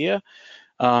or idea.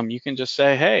 You can just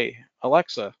say, hey,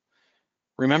 Alexa,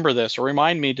 remember this, or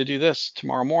remind me to do this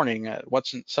tomorrow morning at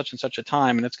such and such a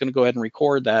time, and it's going to go ahead and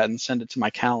record that and send it to my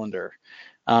calendar.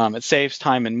 It saves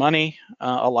time and money.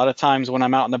 A lot of times when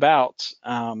I'm out and about,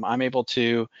 I'm able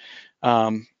to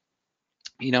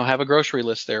have a grocery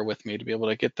list there with me to be able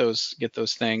to get those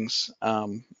things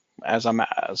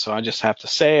so I just have to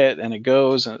say it and it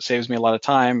goes, and it saves me a lot of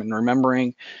time and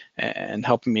remembering and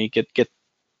helping me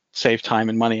save time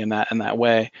and money in that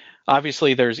way.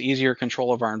 Obviously, there's easier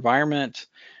control of our environment.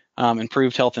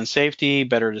 improved health and safety,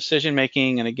 better decision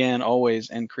making, and again, always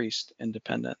increased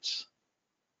independence.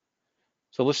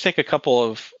 So let's take a couple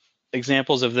of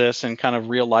examples of this and kind of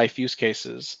real life use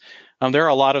cases. There are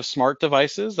a lot of smart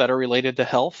devices that are related to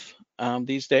health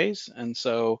these days. And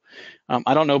so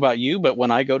I don't know about you, but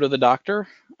when I go to the doctor,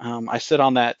 I sit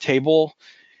on that table,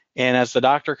 and as the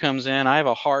doctor comes in, I have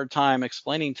a hard time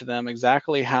explaining to them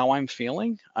exactly how I'm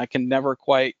feeling. I can never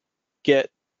quite get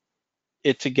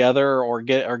it together or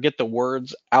get the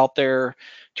words out there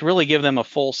to really give them a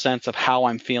full sense of how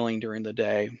I'm feeling during the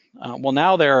day. Well,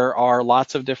 now there are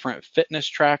lots of different fitness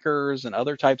trackers and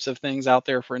other types of things out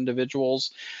there for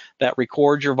individuals that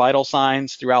record your vital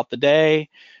signs throughout the day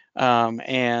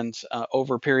and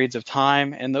over periods of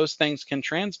time, and those things can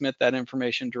transmit that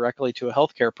information directly to a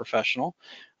healthcare professional,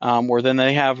 where then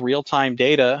they have real-time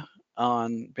data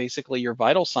on basically your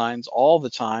vital signs all the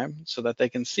time, so that they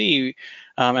can see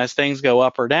as things go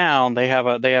up or down. They have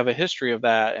a history of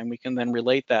that, and we can then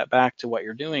relate that back to what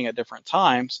you're doing at different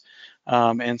times.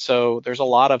 And so there's a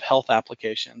lot of health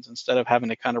applications. Instead of having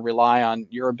to kind of rely on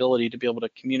your ability to be able to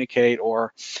communicate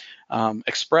or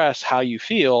express how you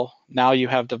feel, now you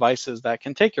have devices that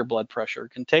can take your blood pressure,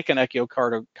 can take an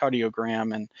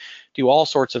echocardiogram, and do all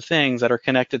sorts of things that are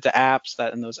connected to apps,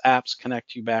 and those apps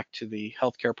connect you back to the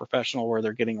healthcare professional where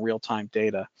they're getting real-time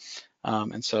data.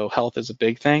 And so health is a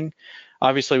big thing.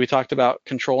 Obviously, we talked about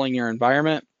controlling your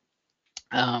environment.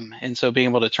 And so being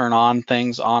able to turn on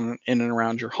things on in and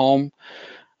around your home.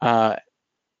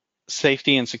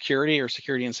 Safety and security, or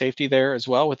security and safety there as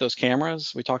well with those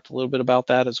cameras. We talked a little bit about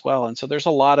that as well. And so there's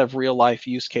a lot of real life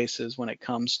use cases when it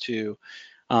comes to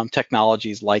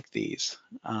technologies like these.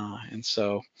 And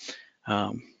so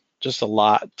just a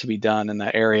lot to be done in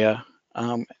that area.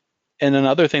 And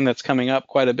another thing that's coming up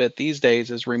quite a bit these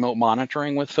days is remote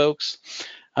monitoring with folks.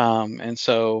 And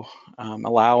so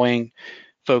allowing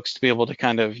folks to be able to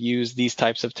kind of use these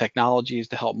types of technologies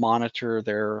to help monitor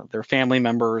their family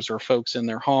members or folks in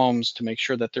their homes to make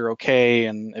sure that they're okay,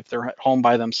 and if they're at home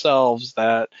by themselves,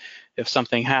 that if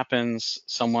something happens,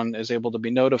 someone is able to be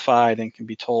notified and can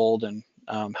be told, and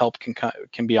help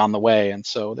can be on the way. And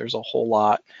so there's a whole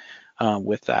lot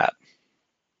with that.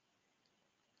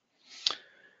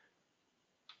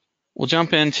 We'll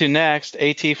jump into next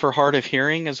AT for hard of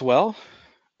hearing as well.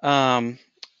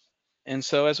 And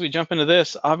so as we jump into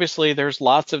this, obviously there's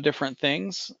lots of different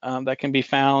things that can be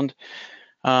found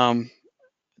to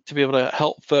be able to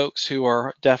help folks who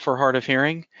are deaf or hard of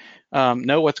hearing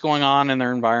know what's going on in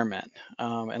their environment.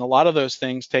 And a lot of those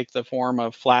things take the form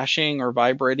of flashing or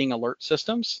vibrating alert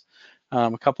systems.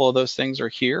 A couple of those things are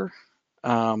here.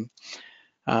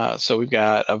 So we've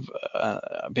got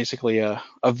basically a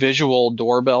visual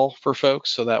doorbell for folks,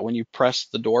 so that when you press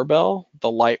the doorbell,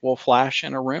 the light will flash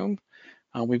in a room.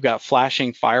 We've got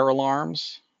flashing fire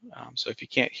alarms. So if you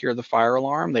can't hear the fire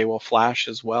alarm, they will flash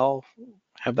as well.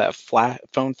 Have that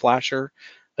phone flasher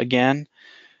again.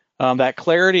 That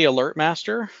Clarity Alert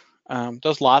Master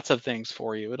does lots of things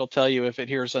for you. It'll tell you if it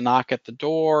hears a knock at the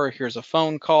door, here's a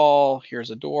phone call,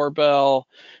 here's a doorbell.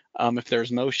 If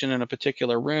there's motion in a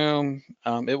particular room,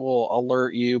 it will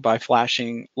alert you by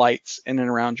flashing lights in and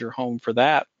around your home for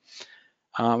that.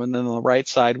 And then on the right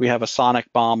side, we have a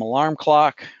sonic bomb alarm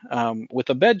clock with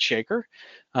a bed shaker.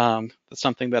 That's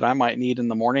something that I might need in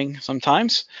the morning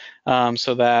sometimes,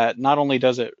 so that not only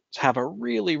does it have a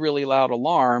really, really loud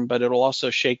alarm, but it'll also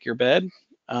shake your bed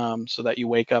so that you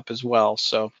wake up as well.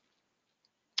 So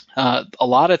a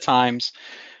lot of times,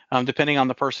 depending on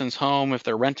the person's home, if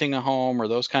they're renting a home or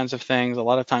those kinds of things, a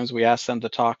lot of times we ask them to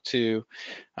talk to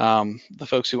the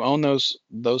folks who own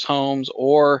those homes,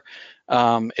 or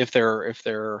if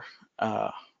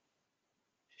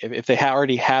they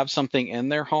already have something in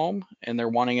their home and they're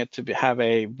wanting it to have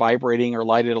a vibrating or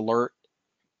lighted alert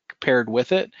paired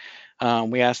with it,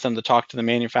 we ask them to talk to the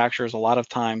manufacturers. A lot of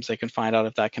times they can find out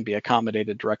if that can be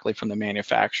accommodated directly from the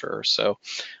manufacturer. So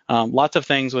lots of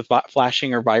things with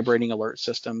flashing or vibrating alert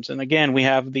systems. And again, we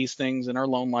have these things in our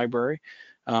loan library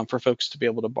for folks to be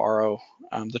able to borrow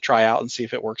to try out and see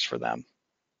if it works for them.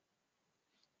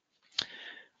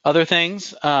 Other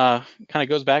things kind of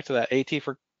goes back to that AT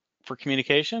for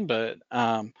communication, but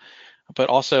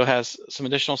also has some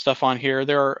additional stuff on here.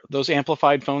 There are those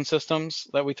amplified phone systems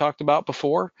that we talked about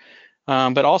before,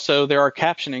 but also there are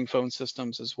captioning phone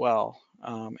systems as well.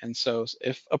 And so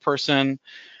if a person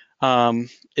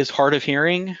is hard of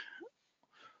hearing,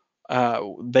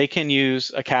 they can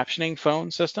use a captioning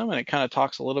phone system, and it kind of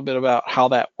talks a little bit about how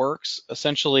that works.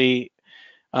 Essentially,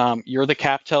 you're the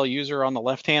CapTel user on the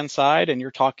left-hand side, and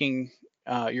you're trying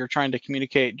to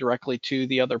communicate directly to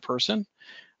the other person.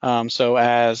 So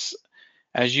as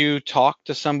you talk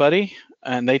to somebody,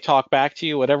 and they talk back to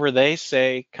you. Whatever they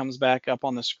say comes back up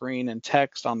on the screen and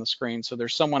text on the screen. So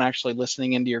there's someone actually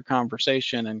listening into your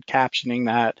conversation and captioning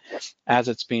that as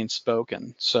it's being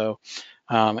spoken. So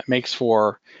it makes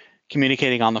for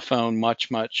communicating on the phone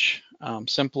much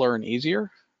simpler and easier.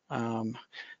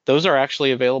 Those are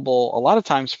actually available a lot of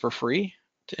times for free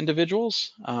to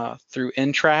individuals through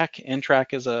InTrack.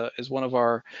 InTrack is one of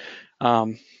our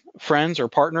friends or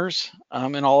partners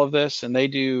in all of this, and they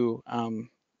do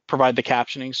provide the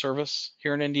captioning service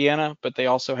here in Indiana, but they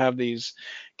also have these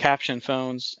caption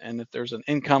phones, and if there's an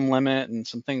income limit and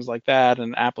some things like that, and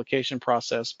an application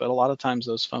process, but a lot of times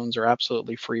those phones are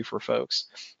absolutely free for folks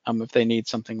if they need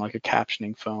something like a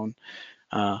captioning phone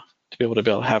to be able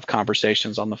to have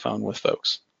conversations on the phone with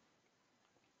folks.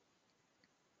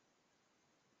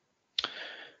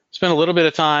 Spend a little bit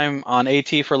of time on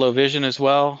AT for low vision as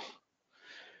well.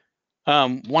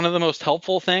 One of the most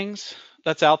helpful things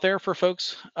that's out there for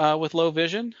folks with low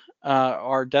vision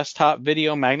are desktop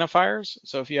video magnifiers.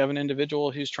 So if you have an individual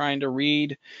who's trying to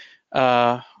read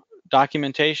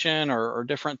documentation or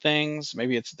different things,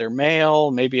 maybe it's their mail,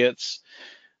 maybe it's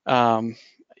a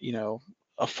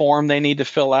form they need to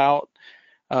fill out.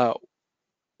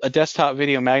 A desktop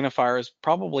video magnifier is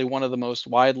probably one of the most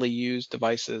widely used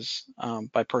devices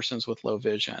by persons with low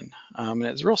vision. And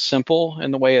it's real simple in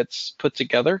the way it's put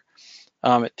together.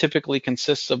 It typically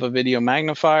consists of a video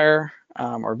magnifier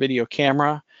or video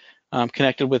camera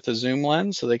connected with a zoom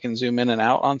lens so they can zoom in and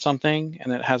out on something,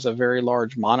 and it has a very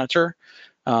large monitor,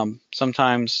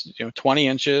 sometimes 20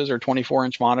 inches or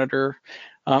 24-inch monitor.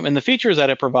 And the features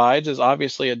that it provides is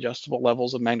obviously adjustable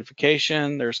levels of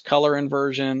magnification. There's color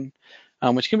inversion,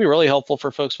 which can be really helpful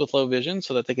for folks with low vision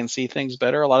so that they can see things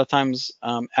better. A lot of times,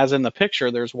 as in the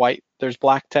picture, there's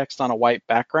black text on a white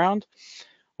background.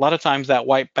 A lot of times that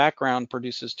white background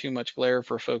produces too much glare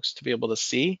for folks to be able to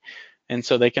see. And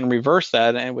so they can reverse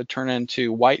that and it would turn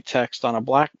into white text on a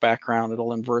black background.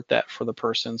 It'll invert that for the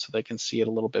person so they can see it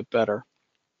a little bit better.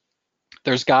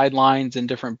 There's guidelines in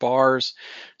different bars,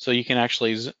 so you can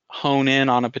actually hone in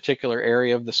on a particular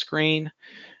area of the screen.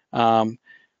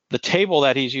 The table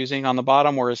that he's using on the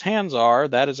bottom where his hands are,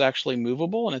 that is actually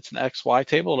movable, and it's an XY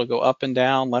table. It'll go up and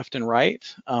down, left and right,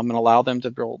 and allow them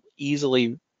to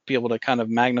easily be able to kind of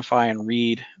magnify and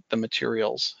read the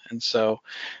materials. And so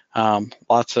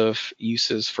lots of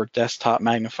uses for desktop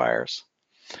magnifiers.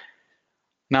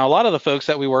 Now, a lot of the folks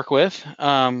that we work with,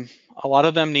 a lot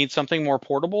of them need something more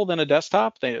portable than a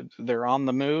desktop. They're on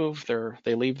the move,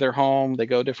 they leave their home, they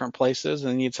go different places,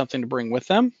 and they need something to bring with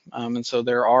them. And so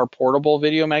there are portable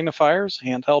video magnifiers,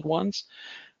 handheld ones.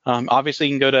 Obviously,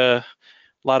 you can go to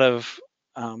a lot of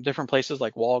different places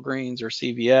like Walgreens or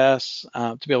CVS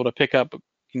to be able to pick up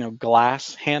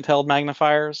glass handheld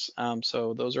magnifiers.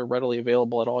 So those are readily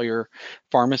available at all your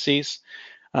pharmacies.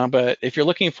 But if you're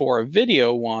looking for a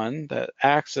video one that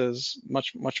acts as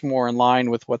much more in line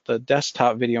with what the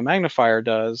desktop video magnifier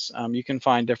does, you can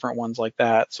find different ones like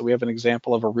that. So we have an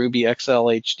example of a Ruby XL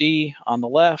HD on the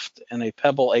left and a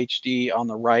Pebble HD on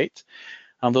the right.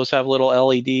 Those have little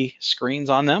LED screens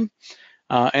on them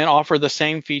and offer the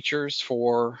same features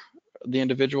for the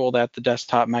individual that the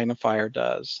desktop magnifier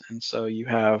does. And so you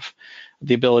have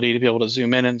the ability to be able to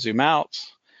zoom in and zoom out,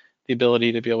 the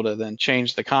ability to be able to then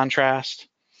change the contrast.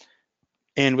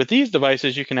 And with these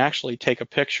devices, you can actually take a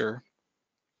picture,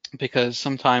 because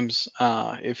sometimes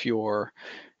if you're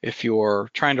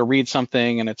trying to read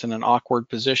something and it's in an awkward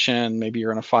position, maybe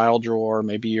you're in a file drawer,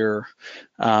 maybe you're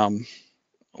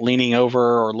leaning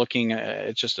over or looking,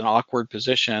 it's just an awkward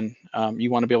position. You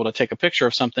want to be able to take a picture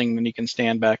of something, then you can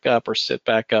stand back up or sit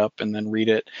back up and then read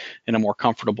it in a more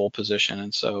comfortable position.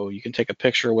 And so you can take a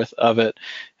picture of it,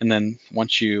 and then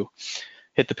once you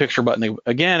hit the picture button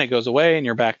again, it goes away and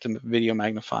you're back to video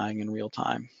magnifying in real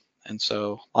time. And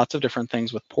so lots of different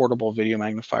things with portable video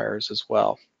magnifiers as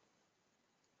well.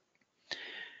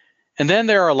 And then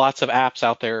there are lots of apps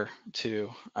out there too.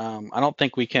 I don't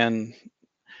think we can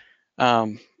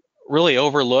really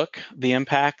overlook the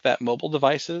impact that mobile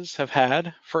devices have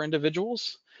had for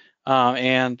individuals.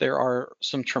 And there are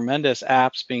some tremendous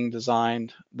apps being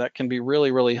designed that can be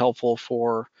really helpful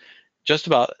for just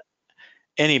about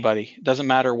anybody. It doesn't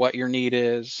matter what your need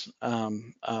is.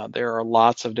 There are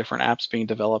lots of different apps being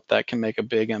developed that can make a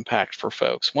big impact for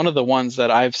folks. One of the ones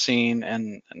that I've seen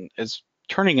and is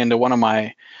turning into one of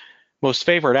my most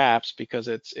favorite apps, because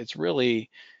it's really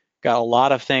got a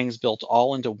lot of things built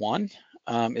all into one,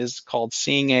 is called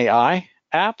Seeing AI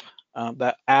app.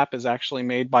 That app is actually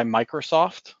made by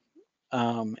Microsoft.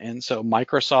 And so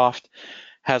Microsoft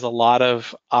has a lot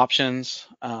of options.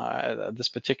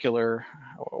 We're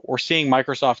seeing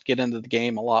Microsoft get into the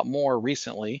game a lot more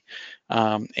recently,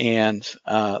 and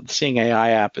the Seeing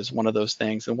AI app is one of those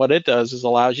things. And what it does is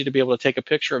allows you to be able to take a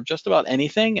picture of just about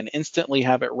anything and instantly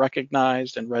have it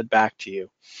recognized and read back to you.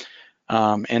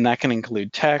 And that can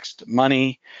include text,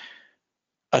 money,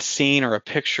 a scene or a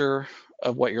picture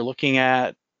of what you're looking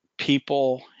at,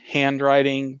 people,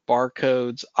 handwriting,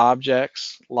 barcodes,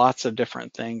 objects, lots of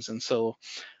different things. And so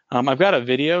I've got a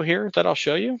video here that I'll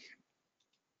show you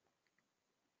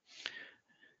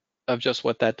of just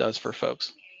what that does for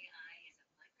folks.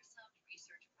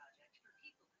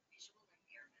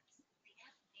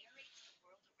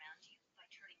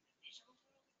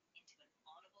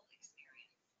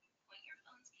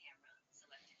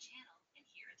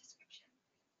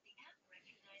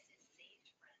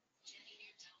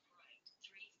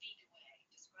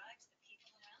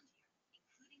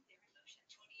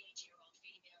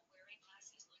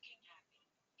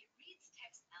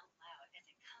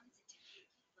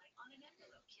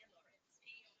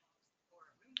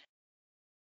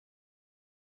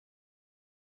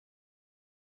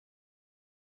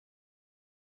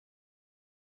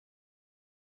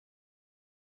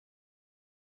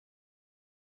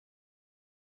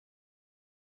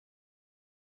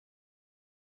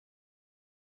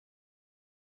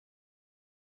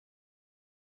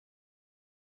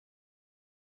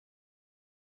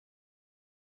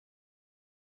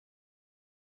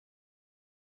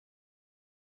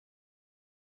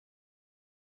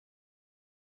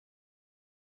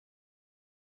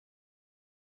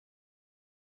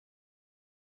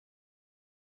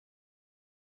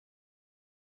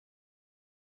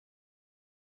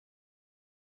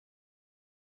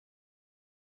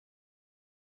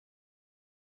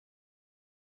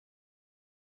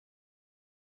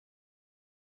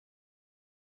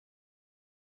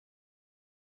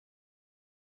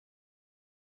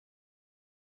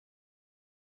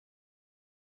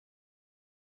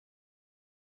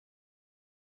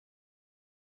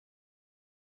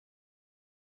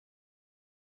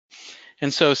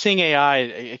 And so Seeing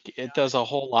AI, it does a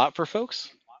whole lot for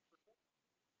folks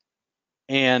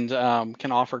and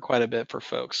can offer quite a bit for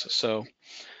folks. So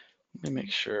let me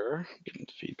make sure I'm getting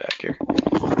feedback here.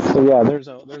 So yeah, there's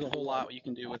a whole lot you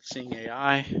can do with Seeing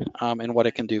AI and what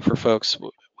it can do for folks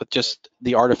with just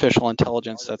the artificial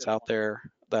intelligence that's out there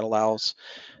that allows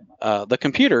the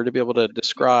computer to be able to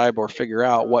describe or figure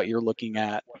out what you're looking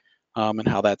at and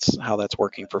how that's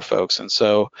working for folks. And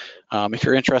so if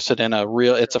you're interested in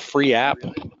it's a free app,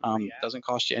 doesn't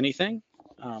cost you anything.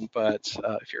 But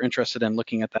if you're interested in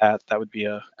looking at that, that would be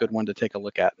a good one to take a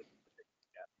look at.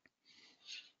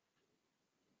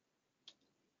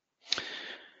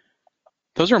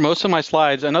 Those are most of my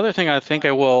slides. Another thing I think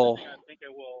I will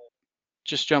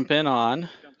just jump in on. Make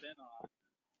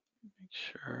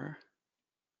sure.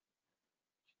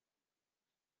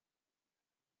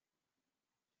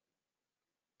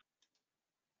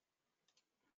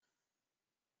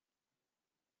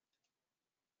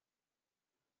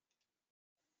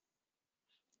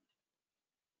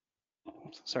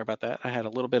 Sorry about that. I had a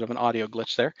little bit of an audio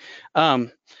glitch there.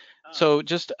 So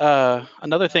just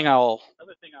another thing I'll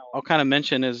kind of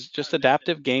mention is just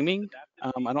adaptive gaming.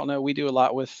 I don't know, we do a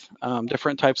lot with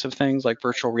different types of things like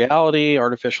virtual reality,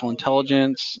 artificial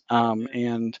intelligence,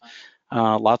 and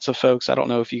lots of folks. I don't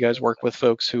know if you guys work with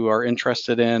folks who are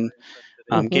interested in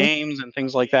games and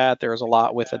things like that. There's a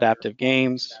lot with adaptive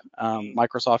games.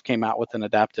 Microsoft came out with an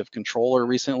adaptive controller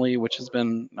recently, which has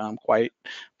been quite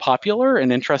popular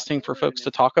and interesting for folks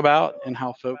to talk about, and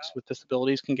how folks with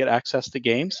disabilities can get access to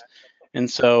games.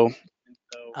 And so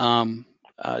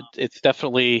it's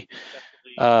definitely,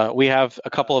 we have a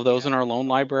couple of those in our loan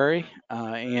library,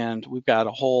 and we've got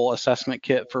a whole assessment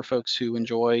kit for folks who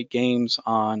enjoy games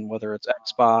on whether it's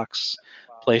Xbox,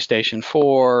 PlayStation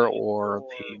 4, or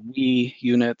the Wii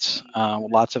units,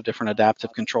 lots of different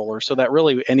adaptive controllers, so that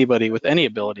really anybody with any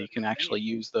ability can actually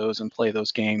use those and play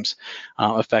those games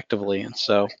effectively. And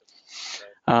so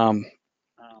that's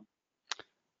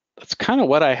kind of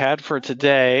what I had for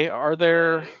today. Are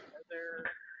there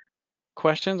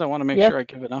questions? I want to make sure I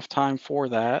give enough time for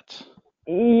that.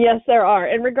 Yes, there are.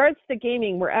 In regards to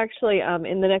gaming, we're actually,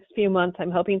 in the next few months,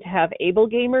 I'm hoping to have able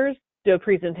gamers do a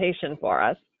presentation for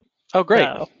us. Oh, great.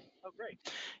 So.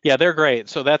 Yeah, they're great.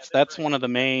 So that's one of the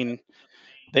main,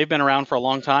 they've been around for a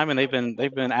long time, and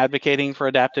they've been advocating for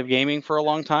adaptive gaming for a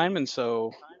long time. And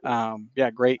so,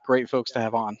 yeah, great folks to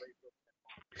have on.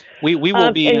 We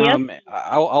will be,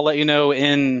 I'll let you know,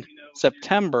 in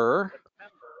September,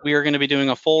 we are going to be doing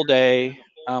a full day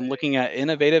looking at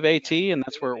innovative AT, and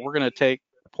that's where we're going to take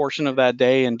portion of that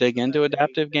day and dig into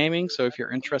adaptive gaming. So if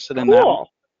you're interested in that, Cool.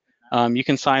 you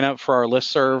can sign up for our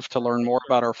listserv to learn more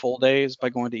about our full days by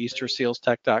going to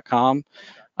eastersealstech.com.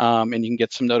 And you can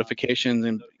get some notifications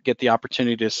and get the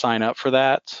opportunity to sign up for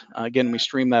that. Again, we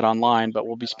stream that online, but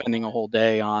we'll be spending a whole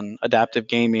day on adaptive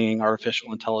gaming,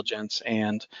 artificial intelligence,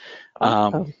 and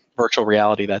Awesome. virtual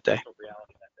reality that day.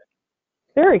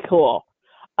 Very cool.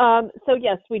 So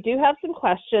yes, we do have some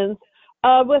questions.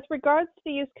 With regards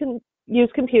to use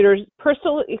computers,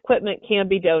 personal equipment can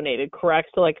be donated, correct?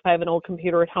 So like if I have an old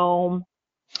computer at home.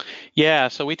 Yeah,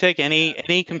 so we take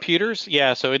any computers.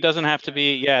 Yeah, so it doesn't have to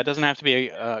be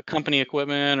company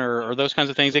equipment or those kinds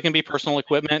of things. It can be personal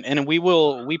equipment, and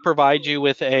we provide you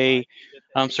with a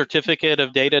certificate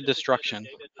of data destruction.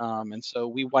 And so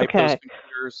we wipe those Okay.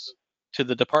 computers to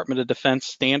the Department of Defense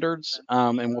standards,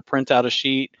 and we'll print out a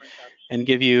sheet and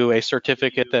give you a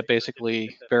certificate that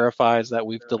basically verifies that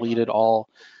we've deleted all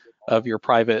of your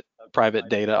private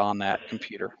data on that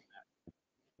computer.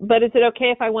 But is it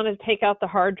okay if I want to take out the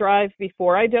hard drive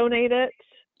before I donate it?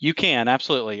 You can,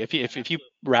 absolutely. If you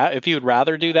would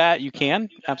rather do that, you can,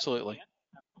 absolutely.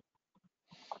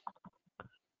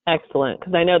 Excellent,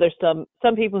 because I know there's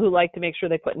some people who like to make sure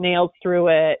they put nails through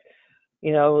it,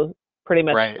 pretty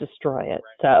much Right. destroy it.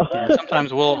 So yeah,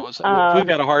 sometimes if we've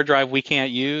got a hard drive we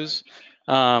can't use,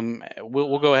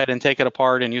 we'll go ahead and take it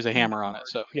apart and use a hammer on it.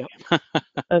 So yeah.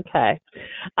 Okay.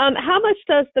 How much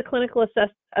does the clinical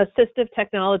assistive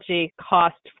technology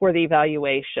cost for the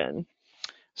evaluation?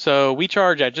 So we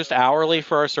charge at just hourly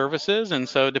for our services, and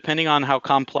so depending on how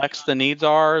complex the needs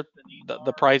are,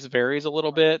 the price varies a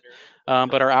little bit.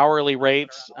 But our hourly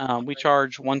rates, we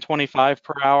charge $125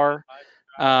 per hour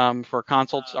for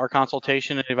our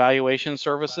consultation and evaluation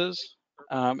services,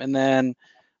 and then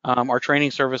our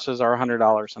training services are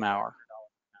 $100 an hour.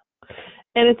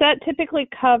 And is that typically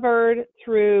covered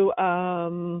through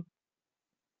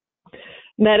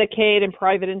Medicaid and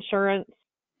private insurance?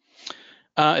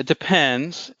 It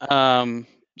depends.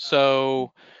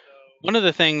 So one of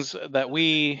the things that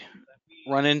we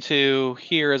run into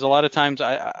here is a lot of times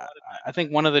I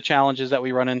think one of the challenges that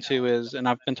we run into is, and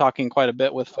I've been talking quite a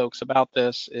bit with folks about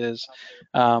this, is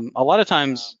a lot of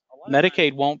times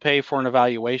Medicaid won't pay for an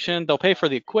evaluation. They'll pay for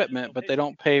the equipment, but they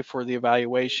don't pay for the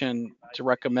evaluation to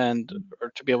recommend or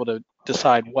to be able to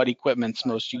decide what equipment's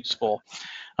most useful.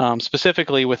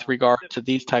 Specifically with regard to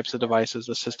these types of devices,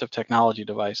 assistive technology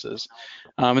devices,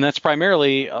 and that's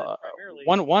primarily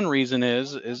one reason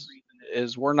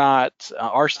is we're not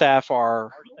our staff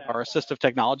are assistive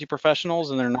technology professionals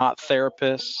and they're not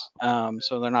therapists,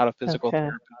 so they're not a physical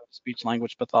therapist, speech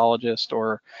language pathologist,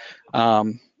 or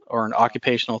an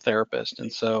occupational therapist,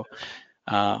 and so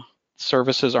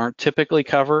services aren't typically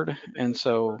covered, and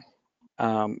so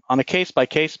on a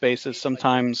case-by-case basis,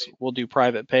 sometimes we'll do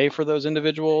private pay for those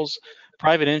individuals.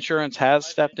 Private insurance has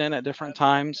stepped in at different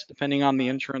times, depending on the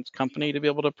insurance company, to be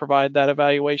able to provide that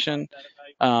evaluation.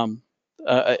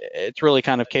 It's really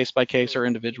kind of case-by-case or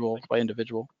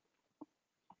individual-by-individual.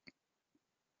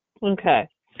 Okay,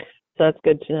 so that's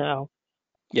good to know.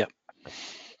 Yeah.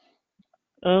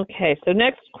 Okay, so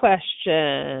next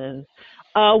question.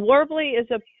 Warbly is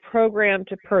a program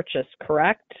to purchase,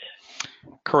 correct?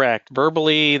 Correct.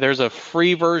 Verbally, there's a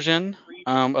free version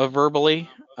of Verbally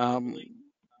on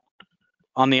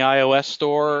the iOS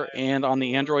store and on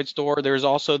the Android store. There's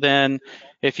also then,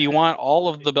 if you want all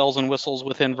of the bells and whistles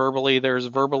within Verbally, there's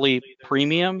Verbally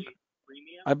Premium,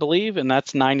 I believe, and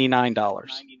that's $99.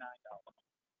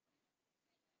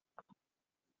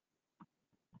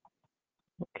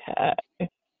 Okay.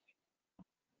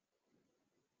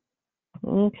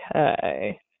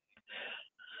 Okay.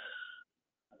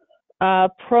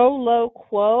 Pro Lo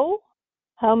Quo,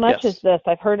 how much is this?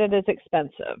 I've heard it is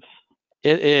expensive.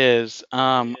 It is.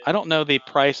 I don't know the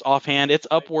price offhand. It's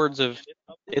upwards of,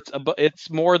 it's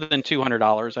more than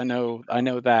 $200. I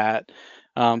know that,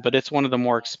 but it's one of the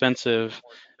more expensive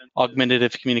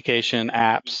augmentative communication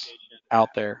apps out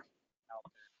there.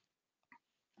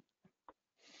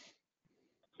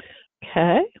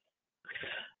 Okay.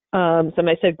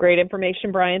 Somebody said, great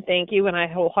information, Brian. Thank you. And I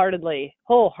wholeheartedly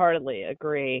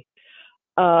agree.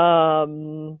 I've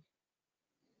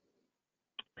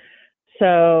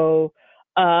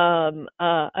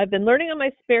been learning on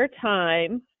my spare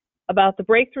time about the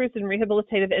breakthroughs in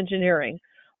rehabilitative engineering.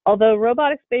 Although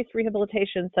robotics-based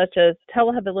rehabilitation, such as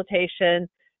telehabilitation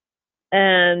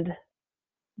and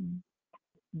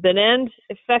Benend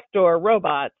effector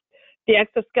robots, the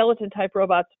exoskeleton-type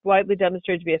robots widely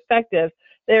demonstrated to be effective,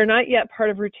 they are not yet part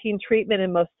of routine treatment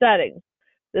in most settings.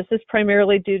 This is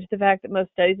primarily due to the fact that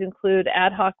most studies include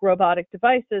ad hoc robotic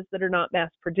devices that are not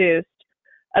mass-produced.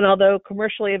 and although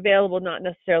commercially available, not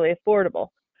necessarily affordable.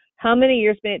 How many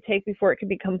years may it take before it can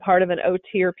become part of an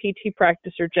OT or PT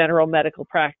practice or general medical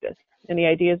practice? Any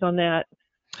ideas on that?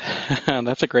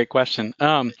 That's a great question.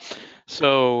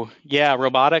 So yeah,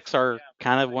 robotics are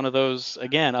kind of one of those,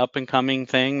 again, up and coming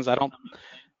things. I don't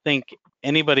think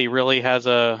anybody really has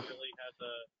a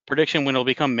prediction when it'll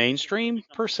become mainstream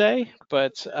per se,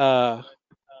 but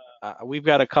we've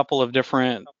got a couple of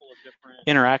different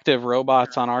interactive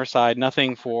robots on our side,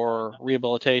 nothing for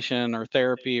rehabilitation or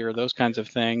therapy or those kinds of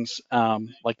things,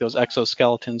 like those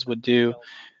exoskeletons would do.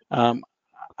 Um,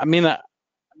 I mean,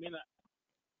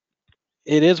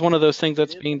 it is one of those things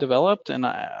that's being developed, and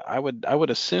I would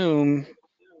assume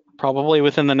probably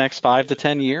within the next 5 to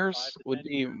 10 years would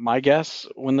be my guess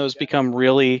when those become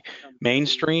really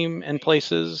mainstream in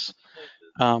places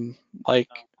um, like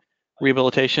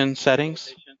rehabilitation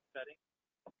settings.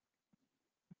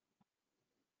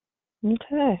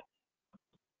 Okay.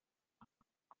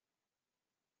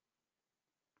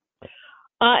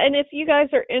 And if you guys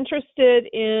are interested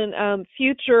in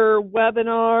future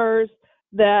webinars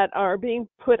that are being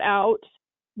put out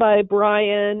by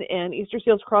Brian and Easter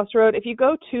Seals Crossroad, if you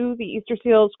go to the Easter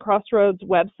Seals Crossroads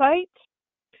website,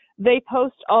 they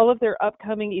post all of their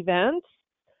upcoming events,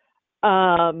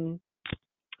 and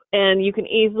you can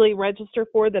easily register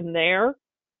for them there.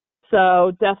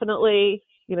 So definitely,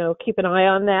 keep an eye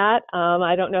on that.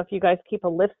 I don't know if you guys keep a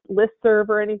listserv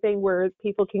or anything where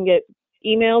people can get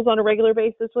emails on a regular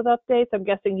basis with updates. I'm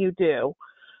guessing you do,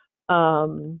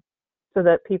 so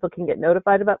that people can get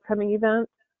notified of upcoming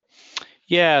events.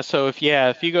 Yeah, so if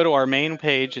you go to our main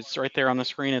page, it's right there on the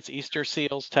screen. It's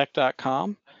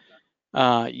eastersealstech.com.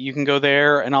 You can go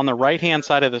there, and on the right-hand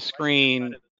side of the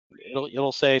screen,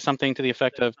 it'll say something to the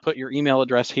effect of "Put your email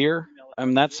address here."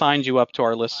 That signs you up to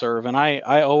our listserv. And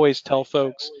I always tell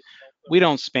folks, we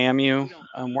don't spam you.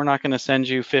 We're not going to send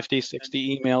you 50,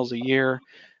 60 emails a year.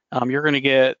 You're going to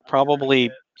get probably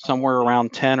somewhere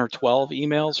around 10 or 12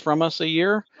 emails from us a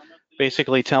year,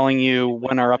 basically telling you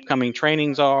when our upcoming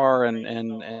trainings are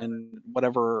and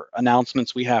whatever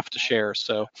announcements we have to share.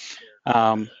 So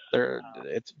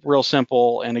it's real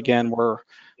simple. And again, we're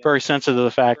very sensitive to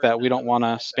the fact that we don't want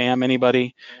to spam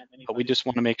anybody, but we just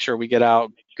want to make sure we get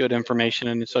out good information.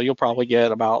 And so you'll probably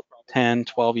get about 10,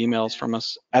 12 emails from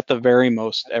us at the very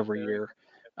most every year,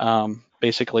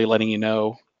 basically letting you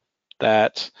know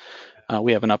that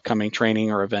we have an upcoming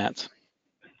training or event.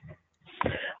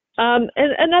 And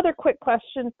another quick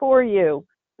question for you.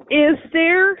 Is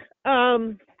there,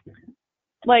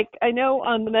 like I know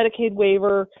on the Medicaid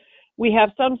waiver, we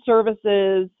have some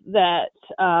services that,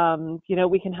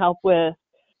 we can help with,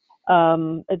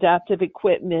 adaptive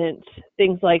equipment,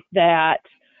 things like that.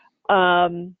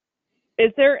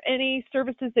 Is there any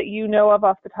services that you know of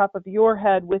off the top of your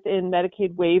head within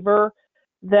Medicaid waiver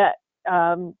that,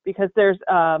 because there's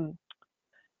a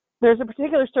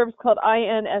particular service called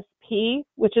INSP,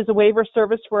 which is a waiver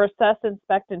service for assess,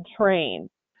 inspect, and train.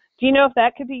 Do you know if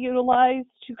that could be utilized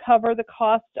to cover the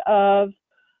cost of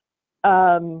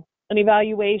an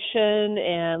evaluation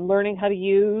and learning how to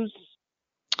use?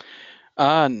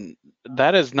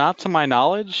 That is not to my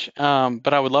knowledge,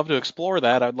 but I would love to explore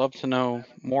that. I'd love to know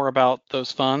more about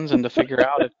those funds and to figure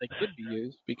out if they could be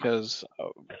used because,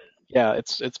 yeah,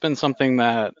 it's been something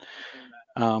that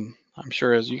I'm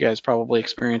sure as you guys probably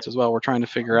experience as well, we're trying to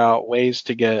figure out ways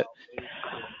to get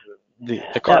the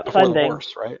cart That before the funding.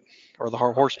 horse, right? Or the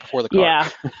horse before the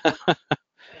cart. Yeah.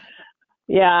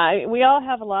 Yeah, we all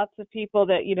have lots of people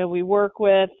that, we work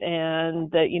with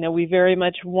and that, we very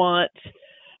much want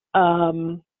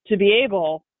to be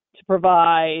able to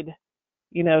provide,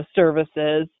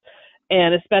 services,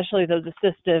 and especially those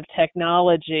assistive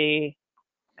technology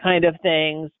kind of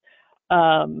things.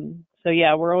 So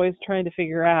yeah, we're always trying to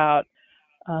figure out.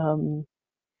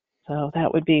 So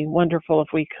that would be wonderful if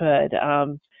we could,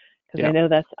 because Yeah. I know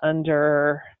that's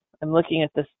under. I'm looking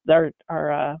at this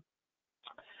our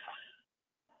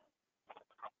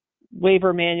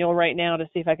waiver manual right now to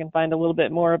see if I can find a little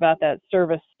bit more about that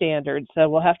service standard. So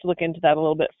we'll have to look into that a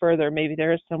little bit further. Maybe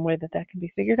there is some way that can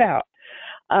be figured out,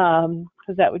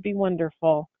 because that would be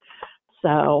wonderful.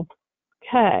 So,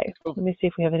 okay, Cool. let me see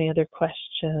if we have any other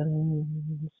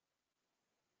questions.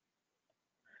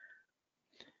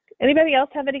 Anybody else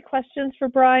have any questions for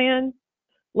Brian?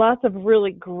 Lots of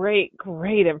really great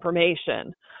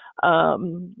information.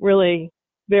 Really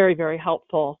very, very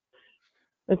helpful.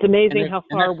 It's amazing how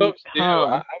far we've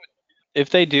come. If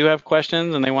they do have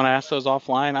questions and they want to ask those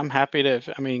offline, I'm happy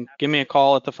to, give me a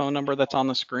call at the phone number that's on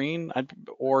the screen,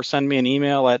 or send me an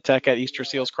email at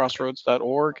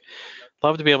tech@eastersealscrossroads.org.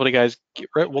 We'll love to be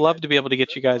able to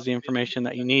get you guys the information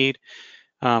that you need.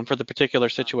 for the particular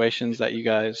situations that you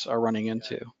guys are running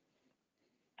into.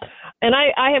 And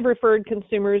I have referred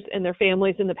consumers and their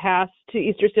families in the past to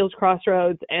Easter Seals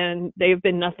Crossroads, and they've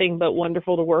been nothing but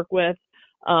wonderful to work with,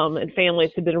 and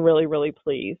families have been really, really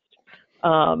pleased.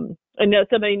 I know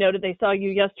somebody noted they saw you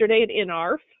yesterday at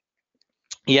INARF,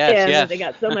 Yes, and yes. they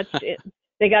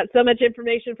got so much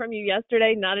information from you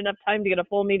yesterday, not enough time to get a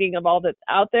full meeting of all that's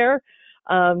out there.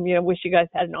 Wish you guys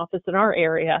had an office in our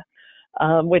area,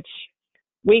 which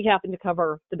we happen to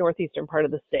cover the northeastern part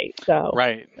of the state. So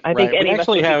Right, I think right. any of us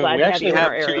would be glad to have you in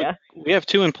our area. We have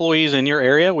two employees in your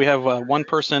area. We have one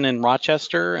person in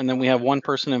Rochester, and then we have one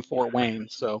person in Fort Wayne.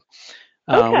 So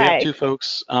we have Okay. two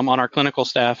folks on our clinical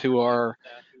staff who are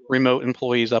remote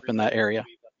employees up in that area.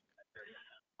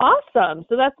 Awesome.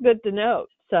 So that's good to note.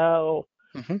 So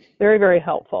Hmm. very, very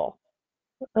helpful.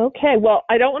 Okay. Well,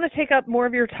 I don't want to take up more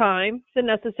of your time than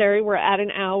necessary. We're at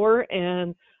an hour.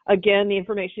 And again, the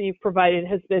information you've provided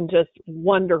has been just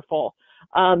wonderful.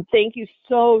 Thank you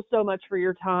so, so much for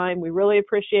your time. We really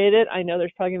appreciate it. I know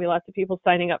there's probably going to be lots of people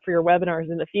signing up for your webinars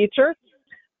in the future.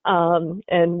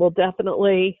 And we'll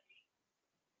definitely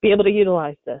be able to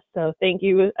utilize this. So thank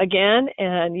you again,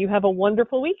 and you have a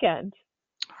wonderful weekend.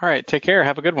 All right, take care.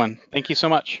 Have a good one. Thank you so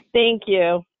much. Thank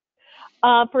you.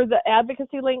 For the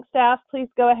advocacy link staff, please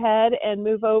go ahead and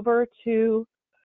move over to